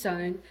own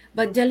son,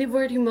 but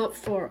delivered him up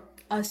for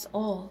us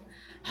all,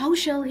 how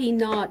shall he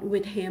not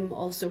with him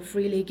also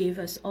freely give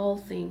us all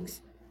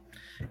things?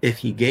 If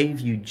he gave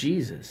you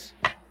Jesus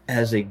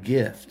as a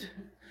gift,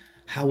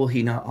 how will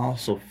he not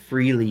also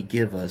freely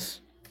give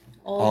us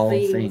all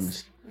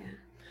things?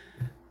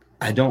 Yeah.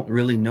 I don't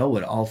really know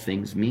what all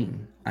things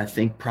mean. I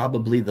think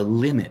probably the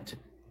limit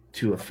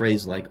to a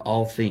phrase like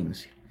all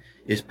things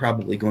is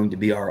probably going to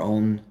be our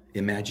own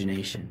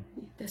imagination.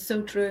 That's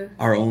so true.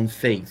 Our own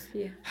faith.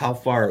 Yeah. How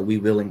far are we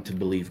willing to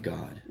believe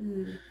God?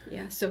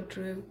 Yeah, so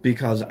true.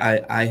 Because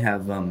I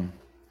have been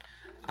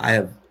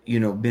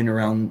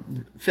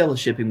around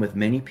fellowshipping with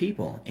many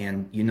people,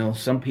 and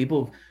some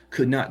people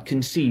could not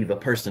conceive a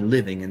person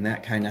living in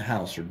that kind of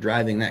house or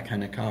driving that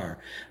kind of car.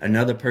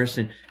 Another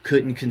person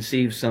couldn't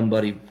conceive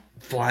somebody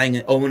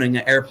owning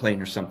an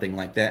airplane or something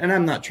like that. And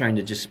I'm not trying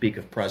to just speak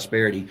of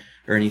prosperity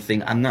or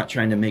anything. I'm not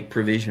trying to make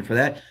provision for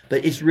that,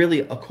 but it's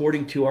really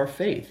according to our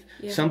faith.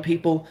 Yeah. Some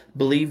people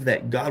believe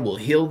that God will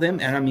heal them.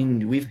 And I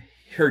mean, we've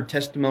heard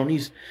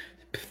testimonies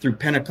through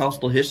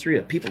Pentecostal history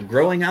of people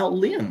growing out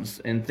limbs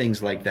and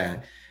things like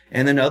that.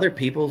 And then other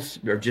people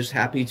are just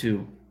happy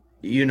to,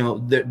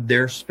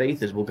 their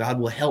faith is, well, God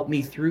will help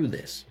me through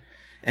this.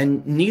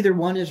 And neither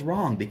one is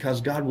wrong, because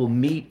God will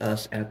meet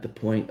us at the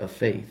point of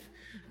faith.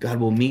 God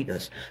will meet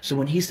us. So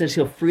when he says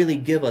he'll freely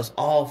give us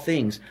all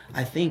things,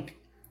 I think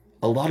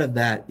a lot of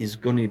that is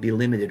going to be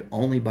limited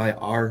only by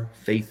our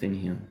faith in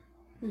him.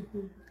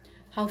 Mm-hmm.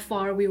 How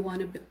far we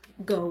want to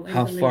go.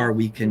 How far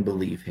we can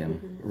believe him,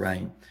 mm-hmm.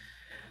 right?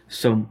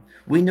 So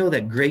we know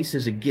that grace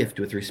is a gift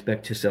with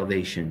respect to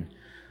salvation.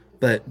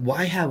 But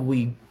why have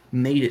we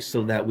made it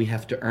so that we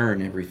have to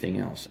earn everything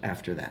else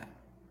after that?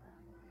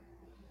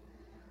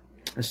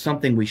 It's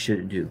something we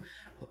shouldn't do.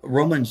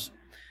 1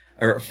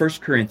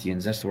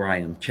 Corinthians, that's where I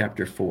am,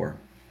 chapter 4.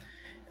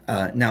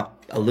 Now,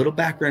 a little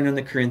background on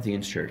the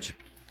Corinthian church.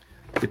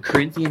 The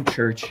Corinthian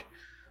church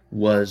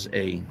was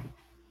a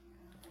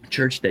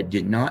church that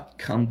did not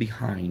come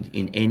behind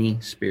in any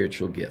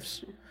spiritual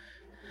gifts.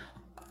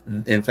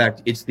 In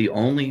fact, it's the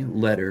only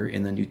letter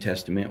in the New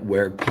Testament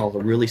where Paul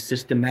really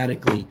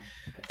systematically,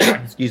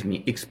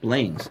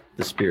 explains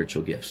the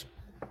spiritual gifts.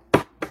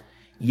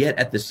 Yet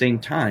at the same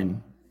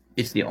time,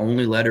 it's the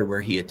only letter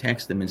where he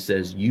attacks them and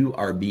says, you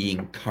are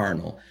being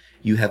carnal.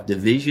 You have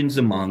divisions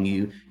among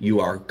you. You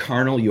are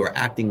carnal. You are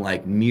acting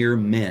like mere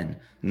men,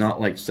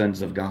 not like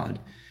sons of God.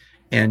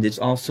 And it's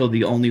also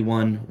the only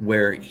one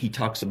where he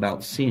talks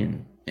about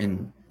sin,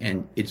 and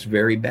it's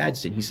very bad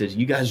sin. He says,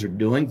 you guys are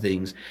doing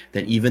things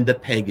that even the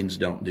pagans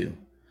don't do,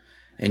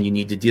 and you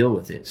need to deal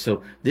with it.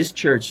 So this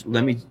church,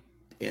 in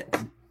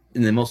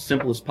the most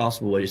simplest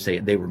possible way to say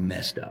it, they were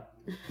messed up.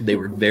 They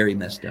were very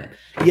messed up.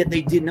 Yet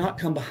they did not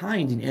come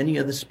behind in any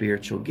of the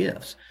spiritual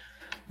gifts.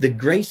 The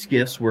grace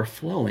gifts were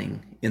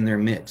flowing in their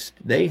midst.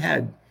 They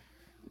had,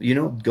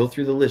 go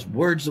through the list,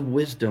 words of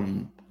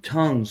wisdom,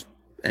 tongues,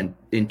 and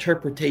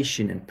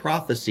interpretation and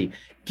prophecy,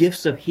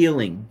 gifts of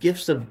healing,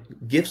 gifts of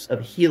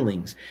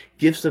healings,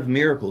 gifts of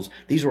miracles.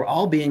 These were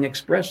all being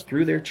expressed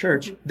through their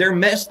church, their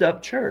messed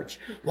up church.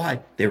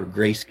 Why? They were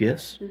grace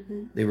gifts.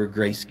 Mm-hmm. They were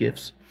grace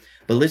gifts.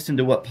 But listen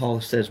to what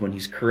Paul says when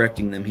he's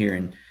correcting them here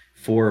in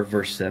 4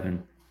 verse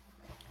 7.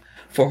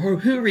 For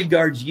who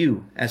regards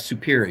you as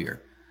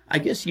superior? I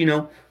guess,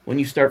 when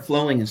you start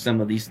flowing in some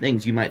of these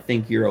things, you might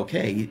think you're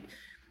okay.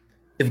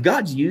 If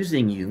God's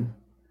using you,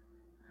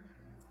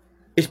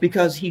 it's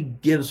because he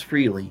gives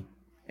freely,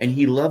 and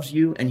he loves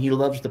you, and he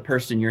loves the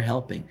person you're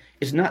helping.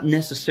 It's not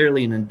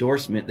necessarily an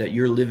endorsement that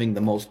you're living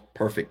the most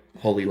perfect,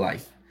 holy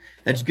life.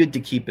 That's good to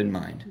keep in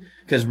mind.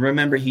 Because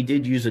remember, he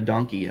did use a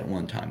donkey at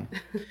one time.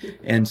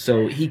 And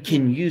so he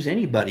can use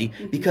anybody,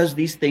 because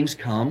these things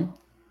come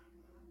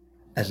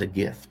as a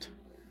gift.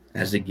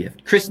 As a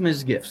gift.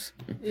 Christmas gifts.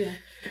 Yeah.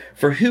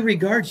 For who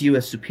regards you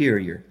as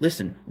superior?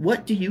 Listen,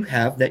 what do you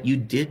have that you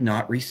did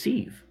not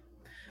receive?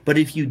 But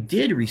if you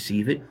did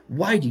receive it,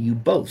 why do you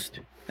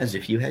boast as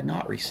if you had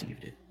not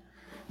received it?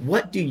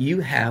 What do you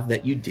have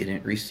that you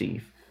didn't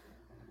receive?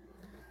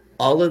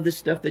 All of the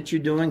stuff that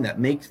you're doing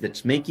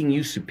that's making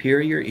you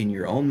superior in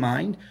your own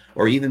mind,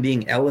 or even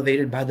being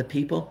elevated by the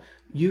people,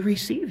 you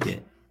received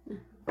it.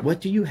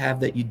 What do you have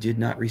that you did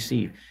not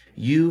receive?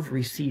 You've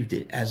received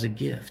it as a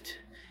gift.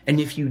 And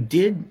if you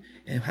did,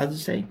 how does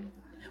it say?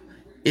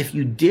 If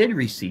you did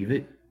receive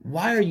it,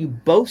 why are you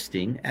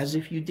boasting as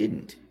if you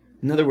didn't?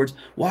 In other words,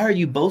 why are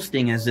you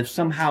boasting as if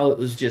somehow it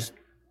was just,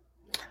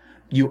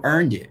 you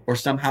earned it, or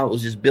somehow it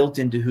was just built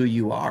into who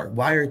you are?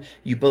 Why are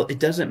you it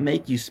doesn't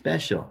make you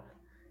special.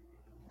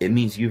 It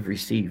means you've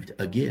received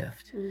a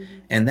gift. Mm-hmm.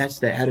 And that's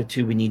the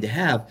attitude we need to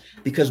have,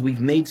 because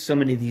we've made so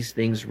many of these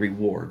things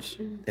rewards.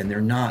 Mm-hmm.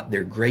 And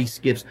they're grace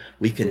gifts.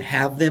 We can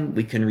have them,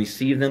 we can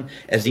receive them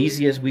as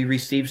easy as we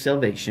receive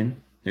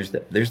salvation. There's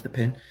the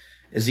pen.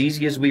 As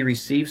easy as we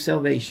receive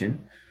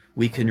salvation,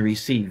 we can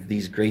receive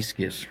these grace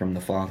gifts from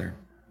the Father.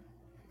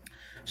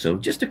 So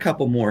just a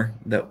couple more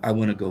that I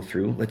want to go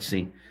through. Let's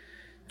see.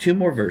 2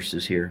 more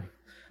verses here.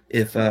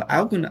 If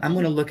I'm going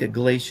to look at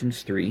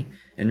Galatians 3,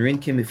 and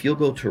Rinkim, if you'll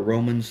go to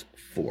Romans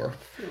 4,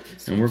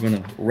 and we're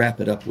going to wrap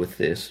it up with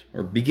this,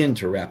 or begin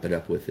to wrap it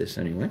up with this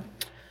anyway.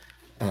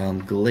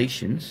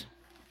 Galatians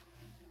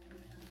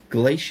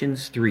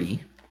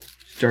 3,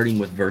 starting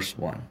with verse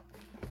 1.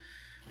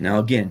 Now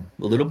again,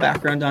 a little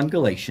background on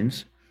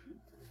Galatians.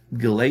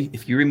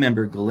 If you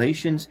remember,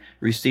 Galatians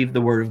received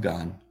the word of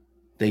God.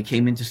 They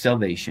came into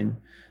salvation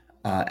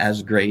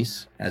as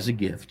grace, as a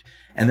gift.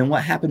 And then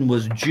what happened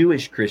was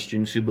Jewish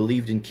Christians who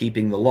believed in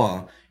keeping the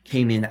law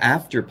came in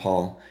after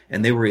Paul,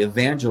 and they were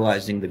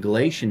evangelizing the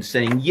Galatians,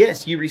 saying,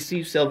 yes, you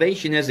received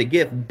salvation as a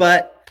gift,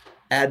 but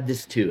add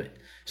this to it.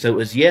 So it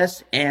was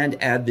yes,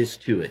 and add this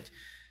to it.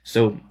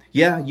 So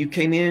yeah, you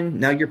came in,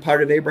 now you're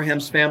part of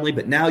Abraham's family,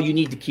 but now you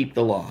need to keep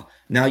the law.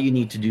 Now you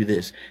need to do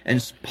this.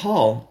 And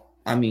Paul,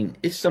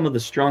 it's some of the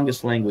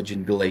strongest language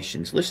in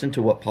Galatians. Listen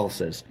to what Paul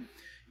says.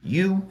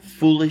 You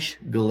foolish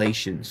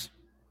Galatians.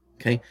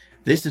 Okay,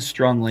 this is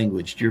strong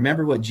language. Do you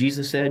remember what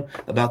Jesus said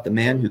about the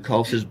man who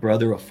calls his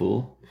brother a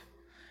fool?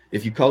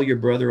 If you call your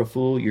brother a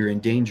fool, you're in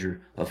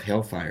danger of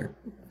hellfire.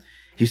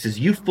 He says,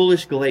 you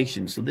foolish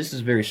Galatians. So this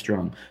is very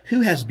strong.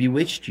 Who has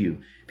bewitched you,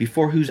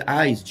 before whose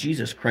eyes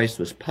Jesus Christ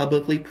was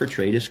publicly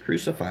portrayed as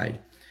crucified?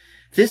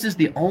 This is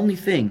the only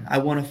thing I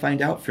want to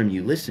find out from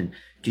you. Listen,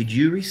 did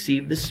you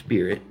receive the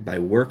Spirit by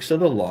works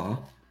of the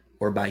law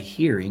or by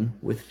hearing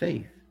with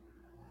faith?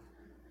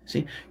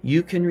 See,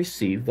 you can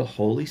receive the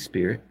Holy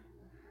Spirit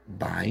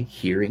by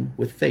hearing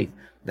with faith.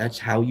 That's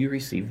how you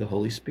receive the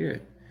Holy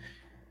Spirit.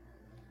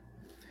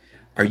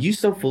 Are you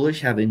so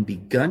foolish, having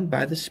begun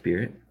by the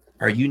Spirit?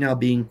 Are you now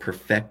being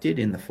perfected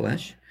in the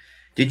flesh?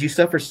 Did you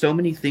suffer so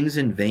many things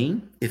in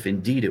vain? If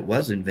indeed it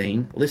was in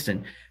vain,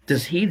 listen,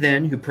 does he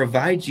then who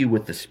provides you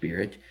with the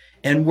Spirit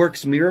and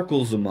works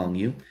miracles among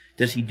you,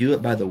 does he do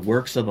it by the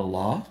works of the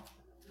law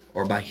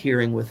or by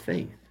hearing with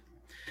faith?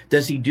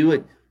 Does he do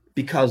it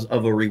because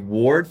of a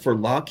reward for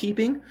law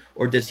keeping,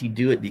 or does he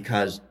do it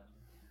because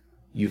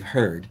you've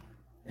heard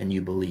and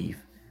you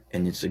believe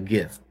and it's a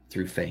gift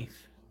through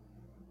faith?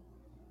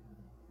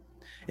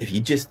 If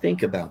you just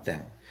think about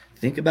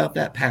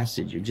that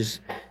passage,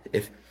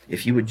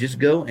 if you would just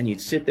go and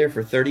you'd sit there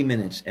for 30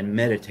 minutes and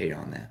meditate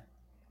on that,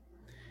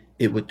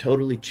 it would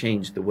totally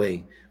change the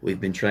way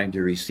we've been trying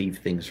to receive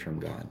things from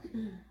God.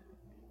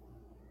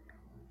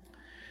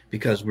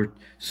 Because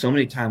so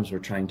many times we're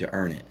trying to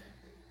earn it,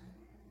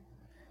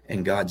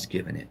 and God's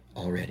given it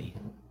already.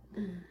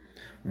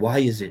 Why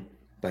is it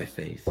by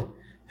faith,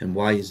 and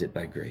why is it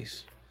by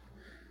grace?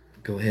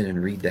 Go ahead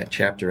and read that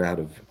chapter out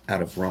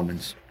of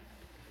Romans.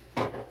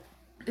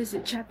 Is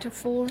it chapter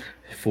 4?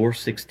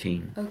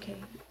 4:16. Okay.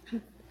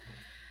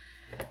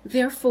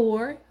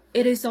 Therefore,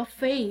 it is of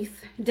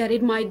faith that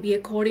it might be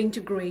according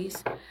to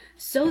grace,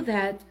 so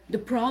that the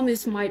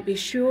promise might be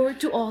sure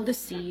to all the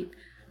seed,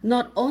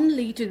 not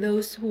only to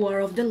those who are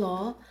of the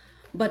law,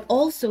 but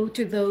also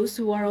to those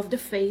who are of the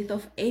faith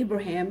of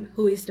Abraham,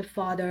 who is the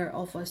father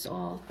of us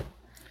all.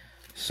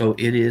 So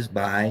it is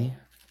by,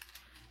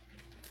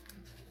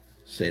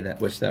 say that,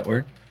 what's that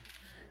word?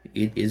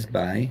 It is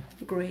by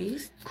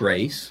grace,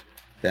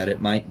 that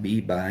it might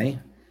be by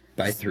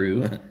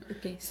through.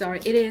 Okay, sorry.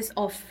 It is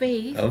of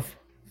faith. Of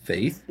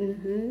faith.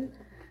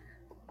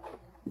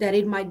 That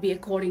it might be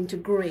according to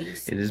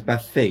grace. It is by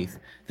faith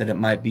that it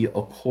might be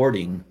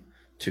according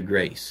to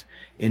grace.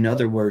 In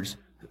other words,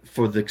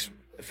 for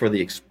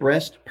the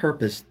expressed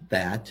purpose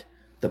that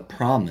the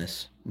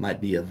promise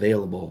might be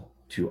available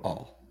to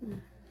all.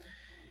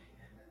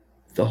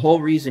 The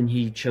whole reason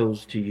he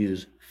chose to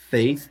use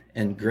faith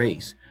and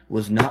grace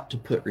was not to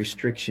put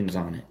restrictions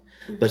on it,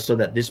 but so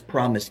that this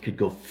promise could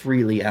go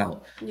freely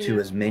out to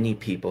as many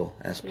people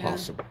as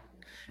possible.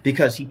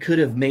 Because he could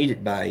have made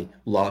it by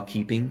law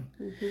keeping.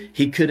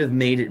 He could have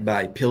made it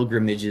by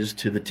pilgrimages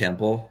to the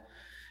temple.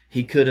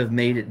 He could have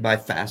made it by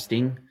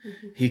fasting.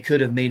 He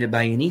could have made it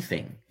by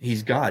anything.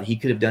 He's God. He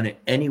could have done it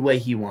any way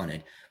he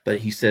wanted. But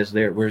he says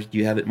there, do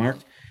you have it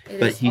marked?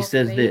 But he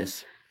says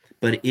this,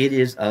 but it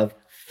is of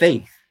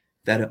faith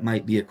that it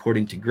might be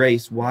according to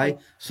grace. Why?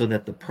 So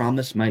that the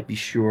promise might be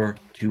sure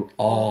to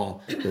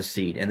all the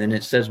seed. And then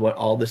it says what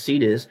all the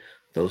seed is: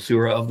 those who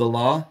are of the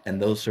law and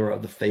those who are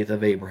of the faith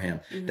of Abraham.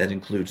 That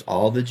includes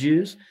all the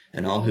Jews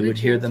and all who would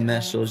hear the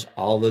message,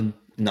 all the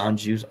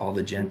non-Jews, all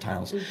the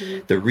Gentiles.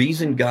 The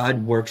reason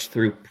God works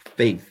through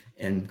faith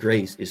and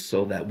grace is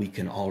so that we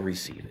can all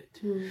receive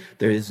it.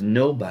 There is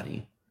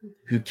nobody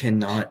who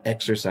cannot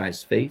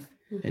exercise faith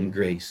and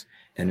grace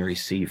and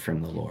receive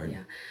from the Lord.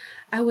 Yeah.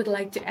 I would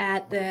like to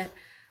add that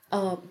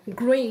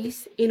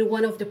grace in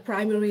one of the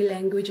primary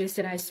languages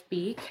that I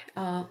speak,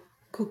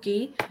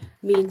 Kuki,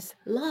 means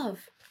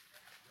love.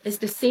 It's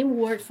the same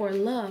word for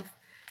love.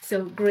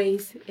 So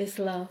grace is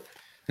love.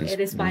 It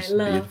is by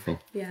love. Beautiful.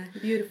 Yeah,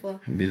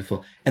 beautiful.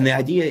 Beautiful. And the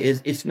idea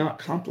is it's not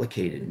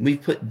complicated.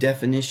 We've put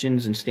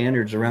definitions and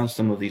standards around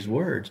some of these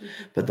words,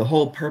 but the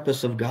whole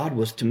purpose of God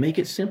was to make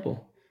it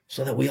simple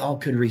so that we all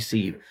could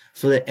receive,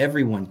 so that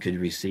everyone could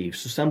receive.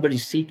 So somebody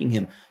seeking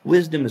him,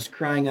 wisdom is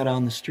crying out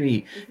on the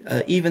street.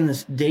 Even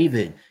this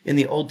David in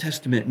the Old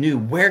Testament knew,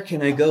 where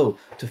can I go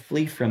to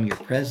flee from your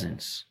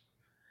presence?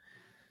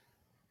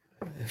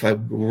 If I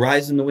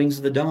rise in the wings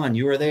of the dawn,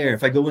 you are there.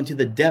 If I go into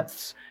the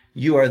depths,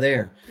 you are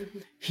there.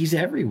 He's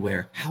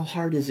everywhere. How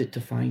hard is it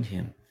to find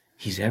him?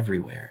 He's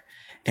everywhere.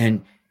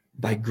 And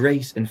by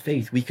grace and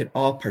faith, we can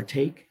all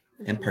partake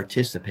and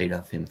participate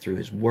of him through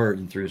his word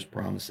and through his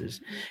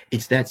promises.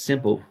 It's that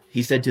simple.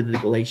 He said to the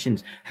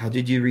Galatians, how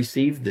did you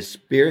receive the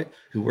Spirit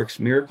who works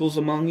miracles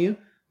among you?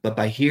 But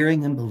by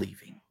hearing and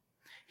believing.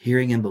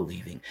 Hearing and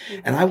believing.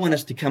 And I want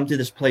us to come to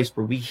this place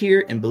where we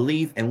hear and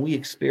believe and we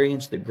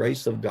experience the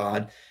grace of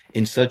God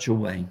in such a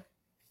way.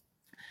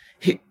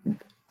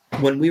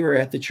 When we were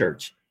at the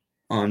church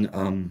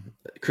on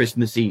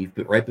Christmas Eve,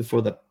 but right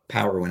before the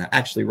power went out,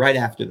 actually right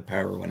after the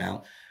power went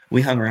out,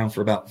 we hung around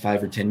for about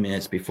 5 or 10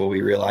 minutes before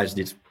we realized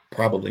it's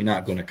probably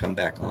not going to come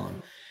back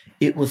on.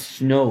 It was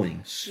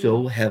snowing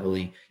so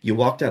heavily. You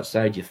walked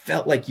outside, you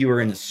felt like you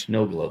were in a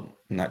snow globe.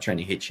 I'm not trying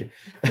to hit you.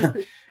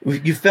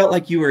 You felt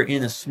like you were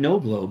in a snow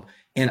globe.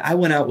 And I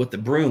went out with the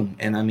broom,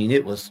 and I mean,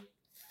 it was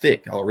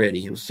thick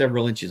already. It was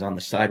several inches on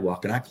the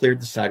sidewalk. And I cleared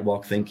the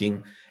sidewalk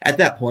thinking at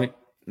that point,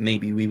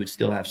 maybe we would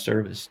still have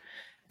service.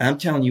 And I'm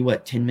telling you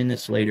what, 10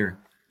 minutes later,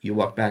 you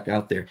walk back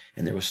out there,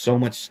 and there was so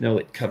much snow,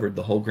 it covered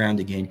the whole ground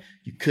again.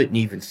 You couldn't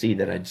even see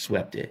that I'd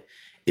swept it.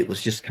 It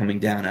was just coming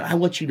down. And I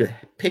want you to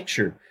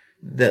picture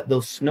that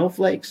those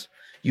snowflakes,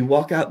 you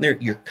walk out there,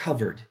 you're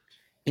covered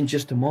in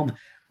just a moment.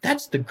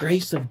 That's the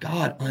grace of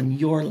God on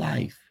your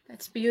life.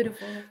 That's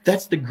beautiful.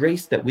 That's the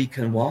grace that we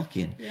can walk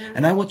in. Yeah.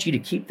 And I want you to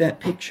keep that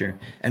picture.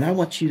 And I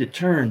want you to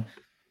turn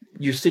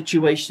your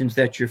situations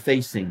that you're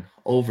facing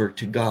over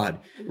to God,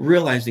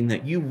 realizing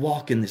that you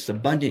walk in this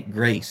abundant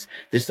grace,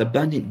 this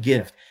abundant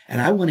gift.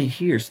 And I want to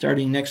hear,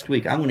 starting next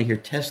week, I want to hear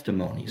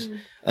testimonies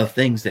of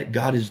things that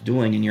God is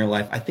doing in your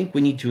life. I think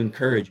we need to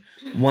encourage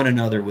one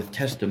another with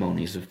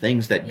testimonies of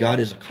things that God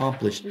has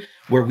accomplished,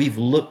 where we've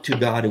looked to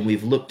God and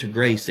we've looked to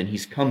grace, and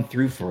He's come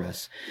through for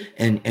us,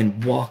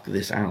 and walk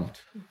this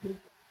out.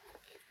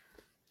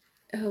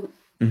 Can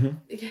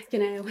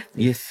I?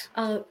 Yes.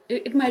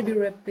 It might be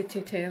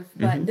repetitive,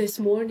 but this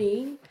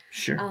morning,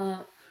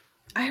 Sure.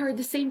 I heard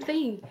the same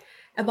thing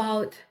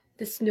about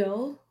the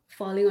snow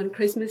falling on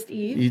Christmas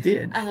Eve. You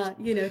did.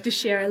 To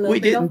share a little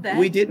bit of that.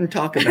 We didn't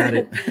talk about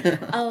it.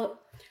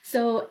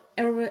 So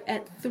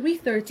at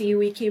 3:30,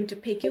 we came to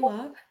pick you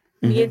up.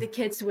 Me and the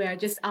kids were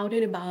just out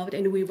and about,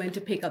 and we went to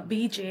pick up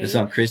BJ. It's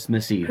on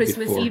Christmas Eve.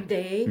 Eve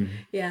day.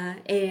 Yeah.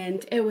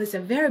 And it was a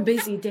very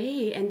busy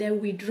day. And then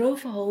we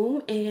drove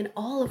home, and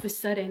all of a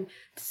sudden,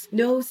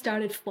 snow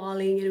started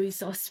falling, and we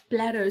saw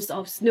splatters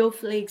of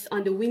snowflakes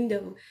on the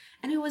window.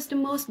 And it was the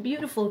most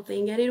beautiful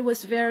thing. And it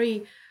was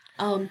very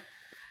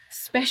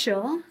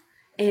special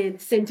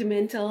and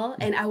sentimental.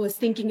 And I was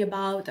thinking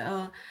about,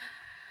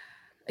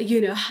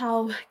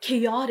 how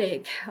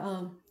chaotic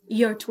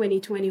year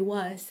 2020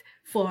 was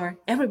for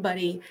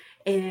everybody,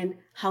 and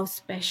how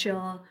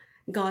special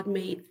God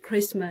made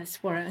Christmas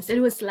for us.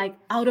 It was like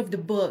out of the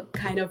book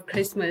kind of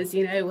Christmas.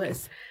 It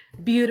was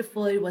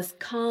beautiful, it was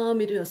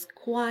calm, it was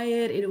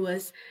quiet, it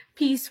was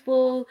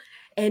peaceful.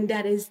 And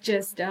that is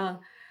just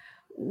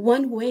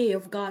one way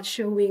of God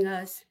showing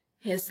us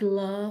His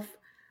love,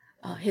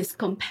 His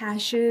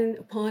compassion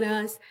upon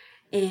us.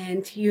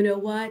 And you know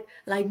what,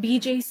 like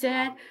BJ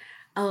said,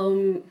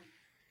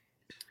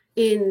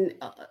 in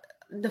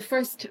the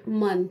first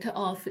month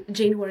of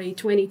January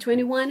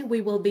 2021, we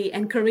will be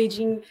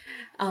encouraging,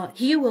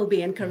 he will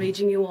be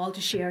encouraging you all to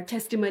share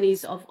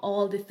testimonies of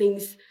all the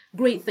things,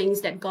 great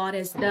things that God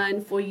has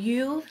done for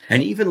you.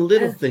 And even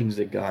little things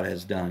that God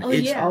has done.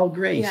 It's all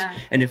grace. Yeah.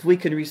 And if we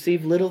can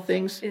receive little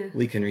things,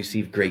 we can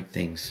receive great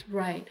things.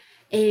 Right.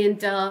 And,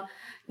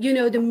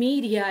 the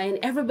media and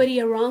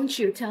everybody around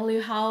you tell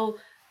you how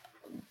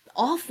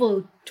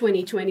awful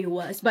 2020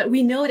 was, but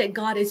we know that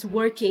God is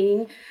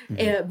working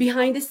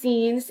behind the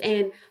scenes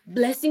and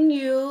blessing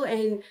you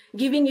and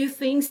giving you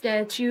things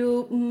that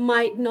you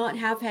might not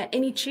have had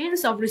any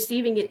chance of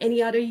receiving it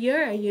any other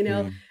year,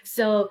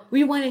 So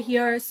we want to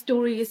hear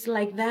stories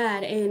like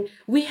that, and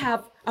we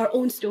have our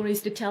own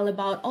stories to tell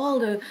about all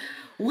the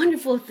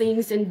wonderful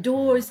things and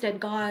doors that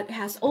God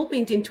has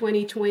opened in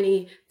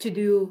 2020 to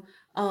do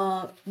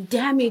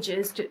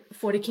damages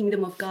for the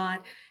kingdom of God.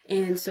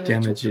 And so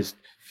damages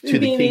to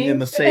the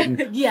kingdom of Satan,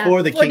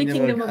 for the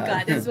kingdom of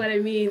God. That's what I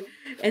mean.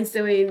 And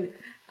so in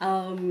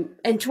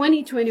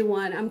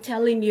 2021, I'm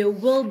telling you,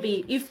 will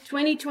be, if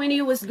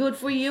 2020 was good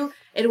for you,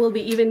 it will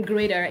be even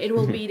greater. It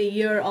will be the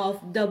year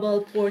of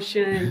double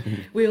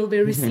portion. We will be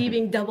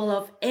receiving double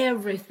of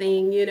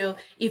everything.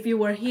 If you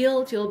were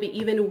healed, you'll be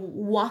even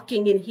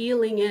walking in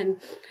healing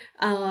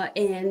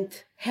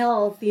and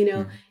health.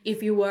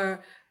 If you were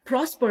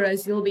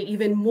prosperous, you'll be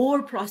even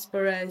more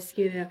prosperous.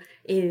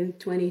 In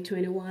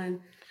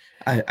 2021.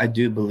 I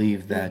do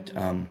believe that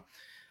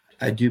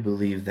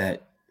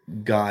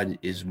God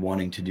is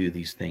wanting to do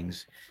these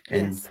things,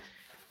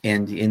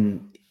 and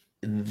in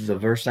the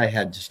verse I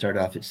had to start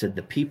off, it said,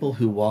 "The people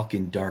who walk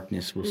in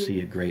darkness will see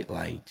a great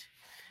light,"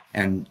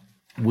 and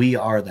we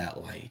are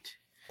that light.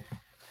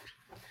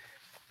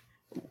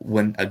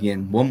 One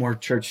more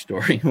church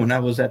story. When I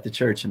was at the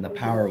church and the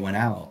power went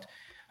out,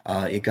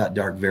 it got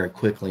dark very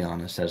quickly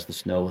on us as the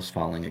snow was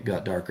falling. It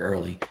got dark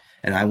early.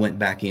 And I went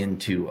back in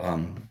to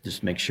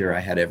just make sure I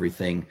had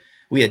everything.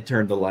 We had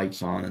turned the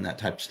lights on and that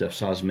type of stuff,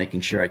 so I was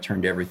making sure I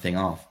turned everything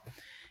off.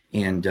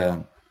 And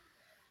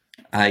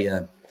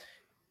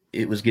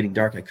it was getting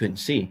dark. I couldn't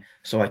see.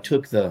 So I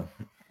took I'm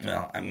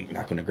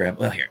not going to grab,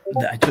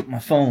 I took my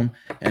phone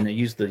and I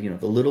used the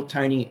little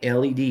tiny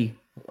LED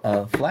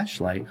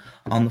flashlight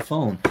on the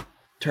phone.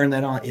 Turned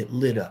that on. It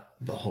lit up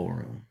the whole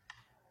room.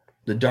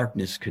 The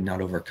darkness could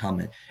not overcome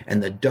it.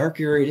 And the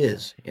darker it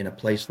is in a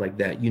place like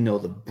that,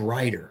 the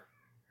brighter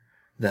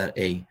that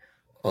a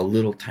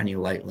little tiny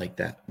light like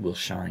that will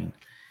shine.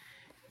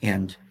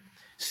 And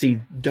see,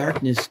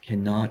 darkness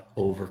cannot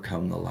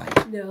overcome the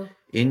light. No.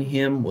 In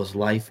Him was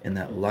life, and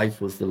that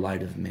life was the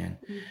light of men.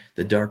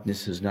 The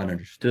darkness has not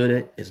understood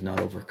it, has not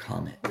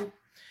overcome it.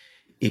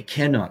 it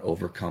cannot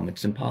overcome.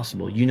 It's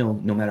impossible. You know,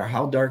 no matter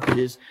how dark it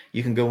is,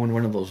 you can go in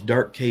one of those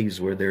dark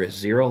caves where there is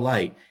zero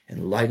light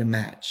and light a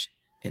match,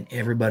 and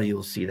everybody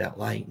will see that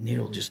light, and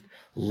it'll just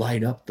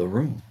light up the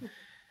room.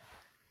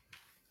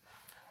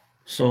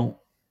 So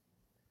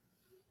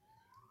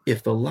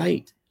if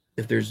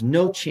there's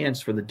no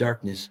chance for the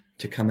darkness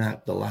to come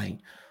at the light,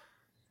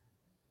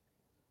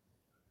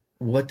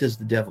 what does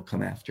the devil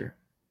come after?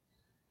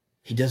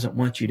 He doesn't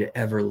want you to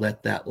ever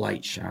let that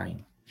light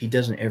shine. He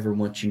doesn't ever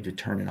want you to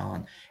turn it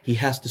on. He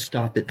has to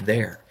stop it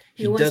there.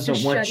 He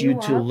doesn't want you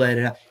to let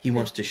it out. He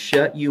wants to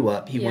shut you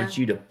up. He wants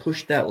you to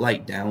push that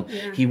light down.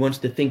 He wants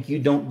to think you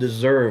don't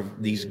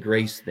deserve these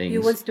grace things. He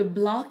wants to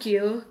block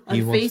you on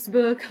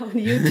Facebook, on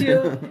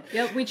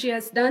YouTube, which he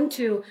has done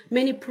to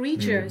many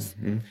preachers.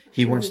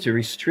 He wants to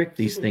restrict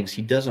these things.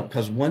 He doesn't,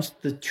 because once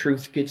the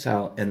truth gets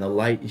out and the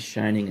light is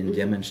shining and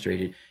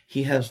demonstrated,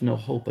 he has no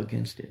hope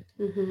against it.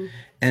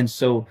 And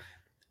so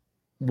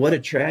what a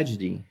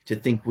tragedy to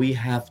think we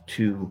have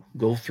to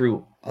go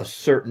through a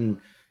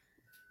certain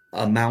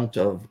amount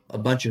of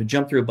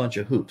jump through a bunch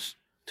of hoops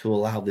to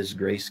allow this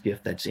grace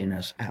gift that's in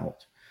us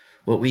out.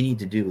 What we need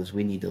to do is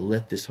we need to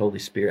let this Holy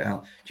Spirit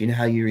out. Do you know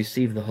how you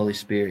receive the Holy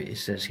Spirit? It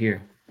says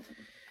here,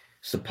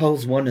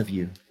 suppose one of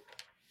you,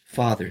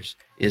 fathers,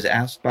 is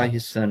asked by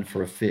his son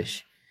for a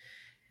fish.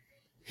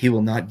 He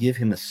will not give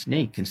him a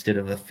snake instead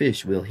of a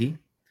fish, will he?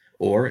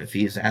 Or if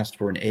he is asked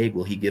for an egg,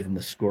 will he give him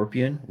a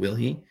scorpion, will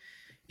he?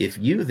 If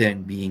you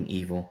then, being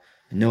evil,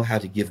 know how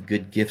to give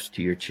good gifts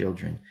to your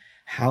children,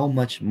 how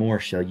much more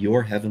shall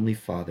your heavenly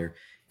Father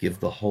give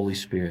the Holy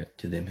Spirit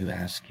to them who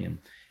ask him?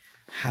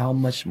 How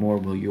much more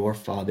will your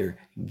Father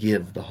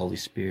give the Holy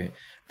Spirit?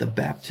 The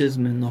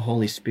baptism in the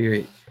Holy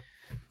Spirit,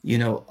 you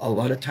know, a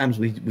lot of times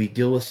we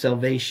deal with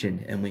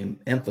salvation and we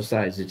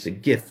emphasize it's a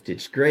gift,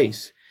 it's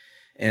grace,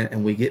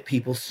 and we get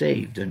people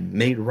saved and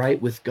made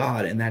right with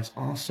God, and that's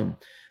awesome.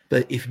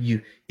 But if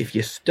you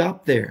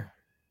stop there,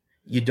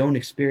 you don't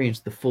experience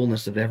the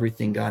fullness of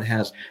everything God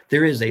has.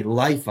 There is a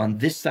life on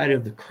this side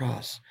of the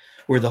cross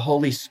where the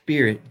Holy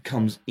Spirit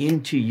comes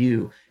into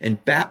you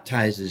and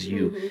baptizes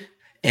you,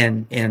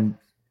 and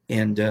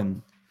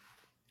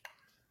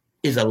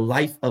is a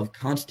life of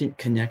constant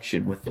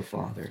connection with the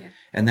Father.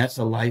 And that's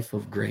a life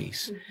of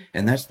grace.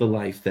 And that's the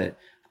life that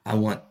I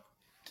want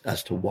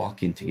us to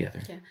walk in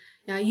together.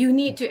 Now, you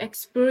need to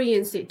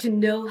experience it to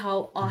know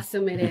how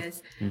awesome it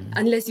is.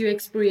 Unless you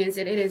experience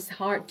it, it is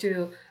hard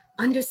to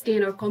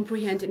understand or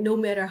comprehend it, no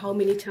matter how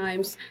many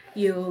times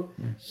you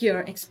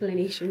hear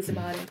explanations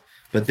about it.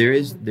 But there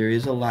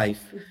is a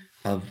life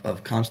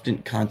of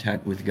constant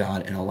contact with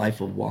God, and a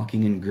life of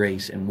walking in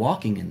grace and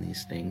walking in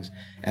these things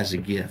as a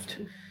gift.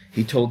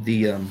 He told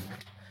the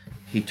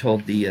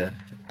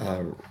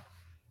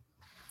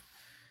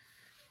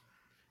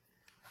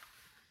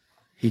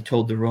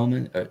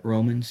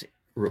Romans,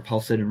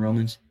 Paul said in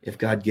Romans, if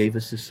God gave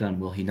us his son,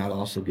 will he not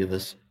also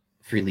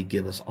freely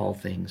give us all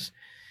things?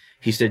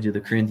 He said to the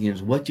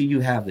Corinthians, what do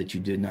you have that you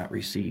did not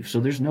receive? So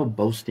there's no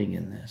boasting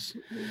in this.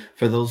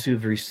 For those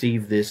who've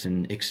received this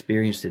and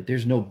experienced it,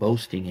 there's no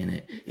boasting in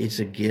it. It's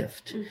a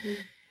gift.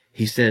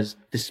 He says,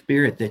 the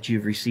Spirit that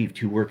you've received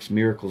who works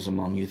miracles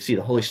among you. See,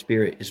 the Holy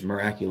Spirit is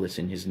miraculous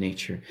in his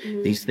nature.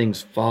 These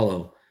things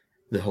follow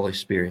the Holy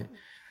Spirit.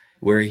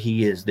 Where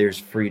he is, there's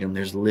freedom,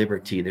 there's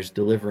liberty, there's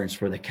deliverance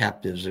for the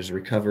captives, there's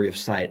recovery of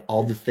sight.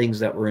 All the things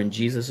that were in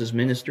Jesus'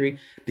 ministry,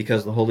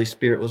 because the Holy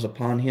Spirit was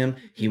upon him,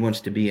 he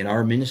wants to be in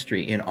our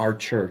ministry, in our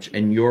church,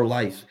 and your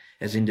life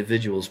as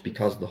individuals,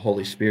 because the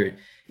Holy Spirit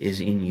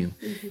is in you.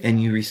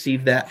 And you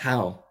receive that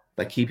how?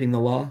 By keeping the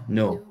law?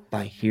 No,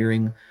 by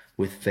hearing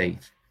with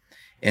faith.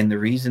 And the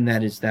reason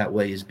that it's that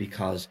way is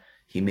because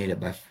he made it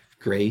by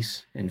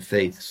grace and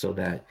faith, so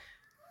that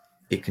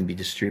it can be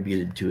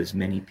distributed to as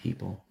many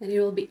people. And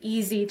it will be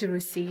easy to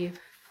receive.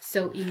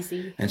 So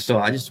easy. And so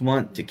I just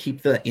want to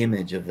keep the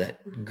image of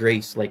that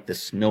grace like the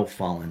snow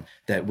falling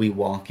that we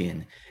walk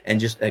in, and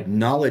just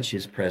acknowledge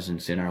his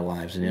presence in our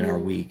lives and in our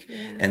week.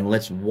 And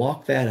let's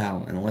walk that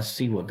out, and let's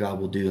see what God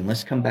will do. And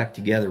let's come back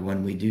together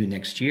when we do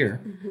next year.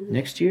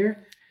 Next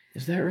year?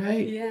 Is that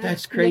right? Yeah.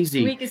 That's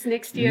crazy. Next week is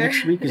next year.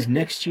 Next week is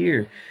next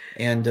year.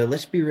 And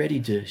let's be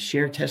ready to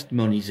share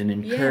testimonies and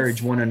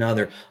encourage one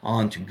another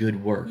on to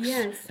good works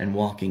and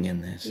walking in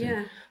this.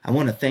 And I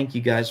want to thank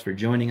you guys for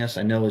joining us.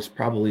 I know it's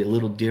probably a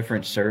little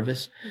different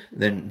service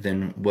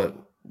than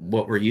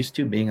what we're used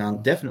to being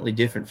on. Definitely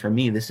different for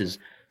me. This is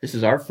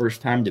our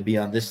first time to be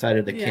on this side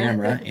of the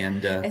camera,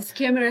 and as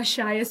camera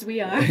shy as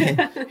we are.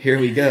 Here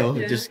we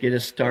go. Just get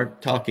us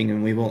start talking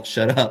and we won't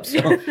shut up,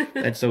 so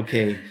that's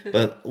okay.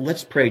 But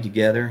let's pray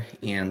together,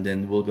 and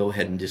then we'll go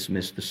ahead and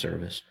dismiss the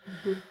service.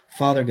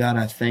 Father God,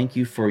 I thank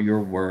you for your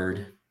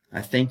word.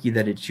 I thank you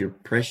that it's your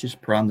precious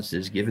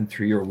promises given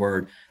through your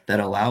word that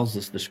allows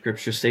us, the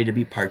scriptures say, to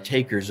be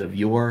partakers of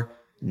your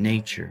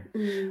nature.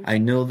 I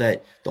know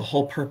that the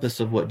whole purpose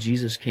of what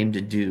Jesus came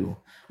to do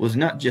was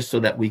not just so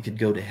that we could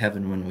go to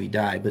heaven when we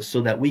die, but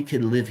so that we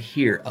could live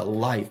here a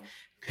life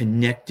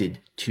connected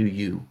to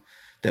you,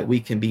 that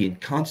we can be in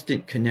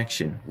constant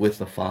connection with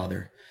the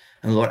Father.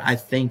 And Lord, I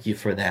thank you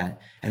for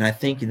that. And I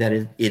thank you that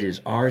it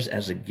is ours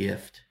as a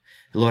gift.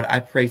 Lord, I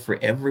pray for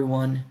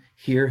everyone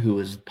here who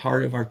is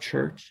part of our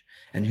church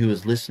and who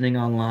is listening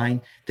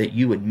online, that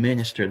you would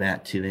minister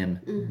that to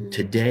them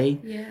today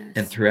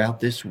and throughout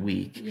this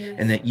week,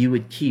 and that you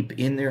would keep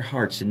in their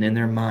hearts and in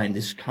their mind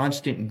this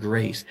constant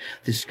grace,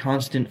 this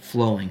constant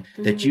flowing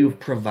that you've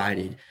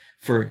provided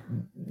for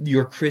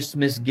your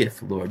Christmas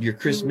gift, Lord. Your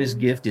Christmas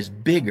gift is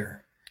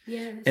bigger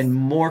and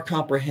more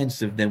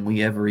comprehensive than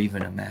we ever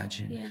even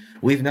imagined.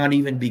 We've not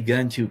even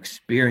begun to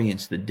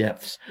experience the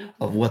depths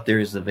of what there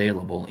is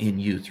available in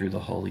you through the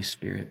Holy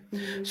Spirit.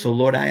 So,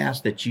 Lord, I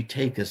ask that you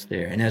take us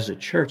there. And as a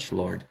church,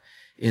 Lord,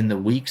 in the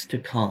weeks to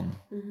come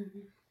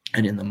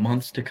and in the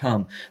months to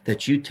come,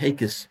 that you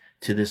take us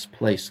to this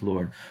place,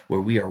 Lord,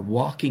 where we are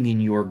walking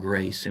in your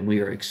grace and we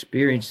are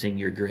experiencing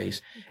your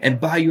grace. And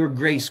by your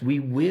grace, we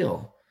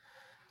will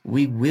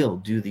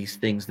do these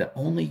things that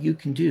only you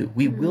can do.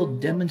 We will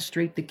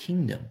demonstrate the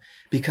kingdom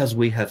because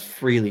we have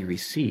freely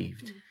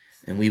received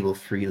and we will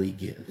freely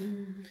give.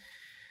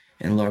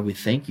 And Lord, we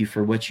thank you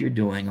for what you're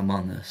doing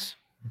among us.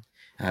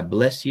 I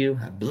bless you.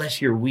 I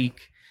bless your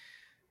week.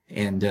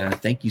 And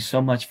thank you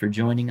so much for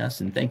joining us.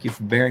 And thank you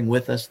for bearing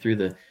with us through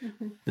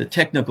the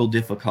technical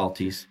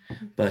difficulties.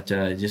 But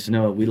just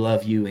know we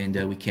love you, and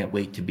we can't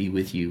wait to be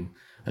with you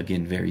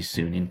again very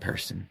soon in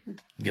person.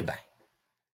 Goodbye.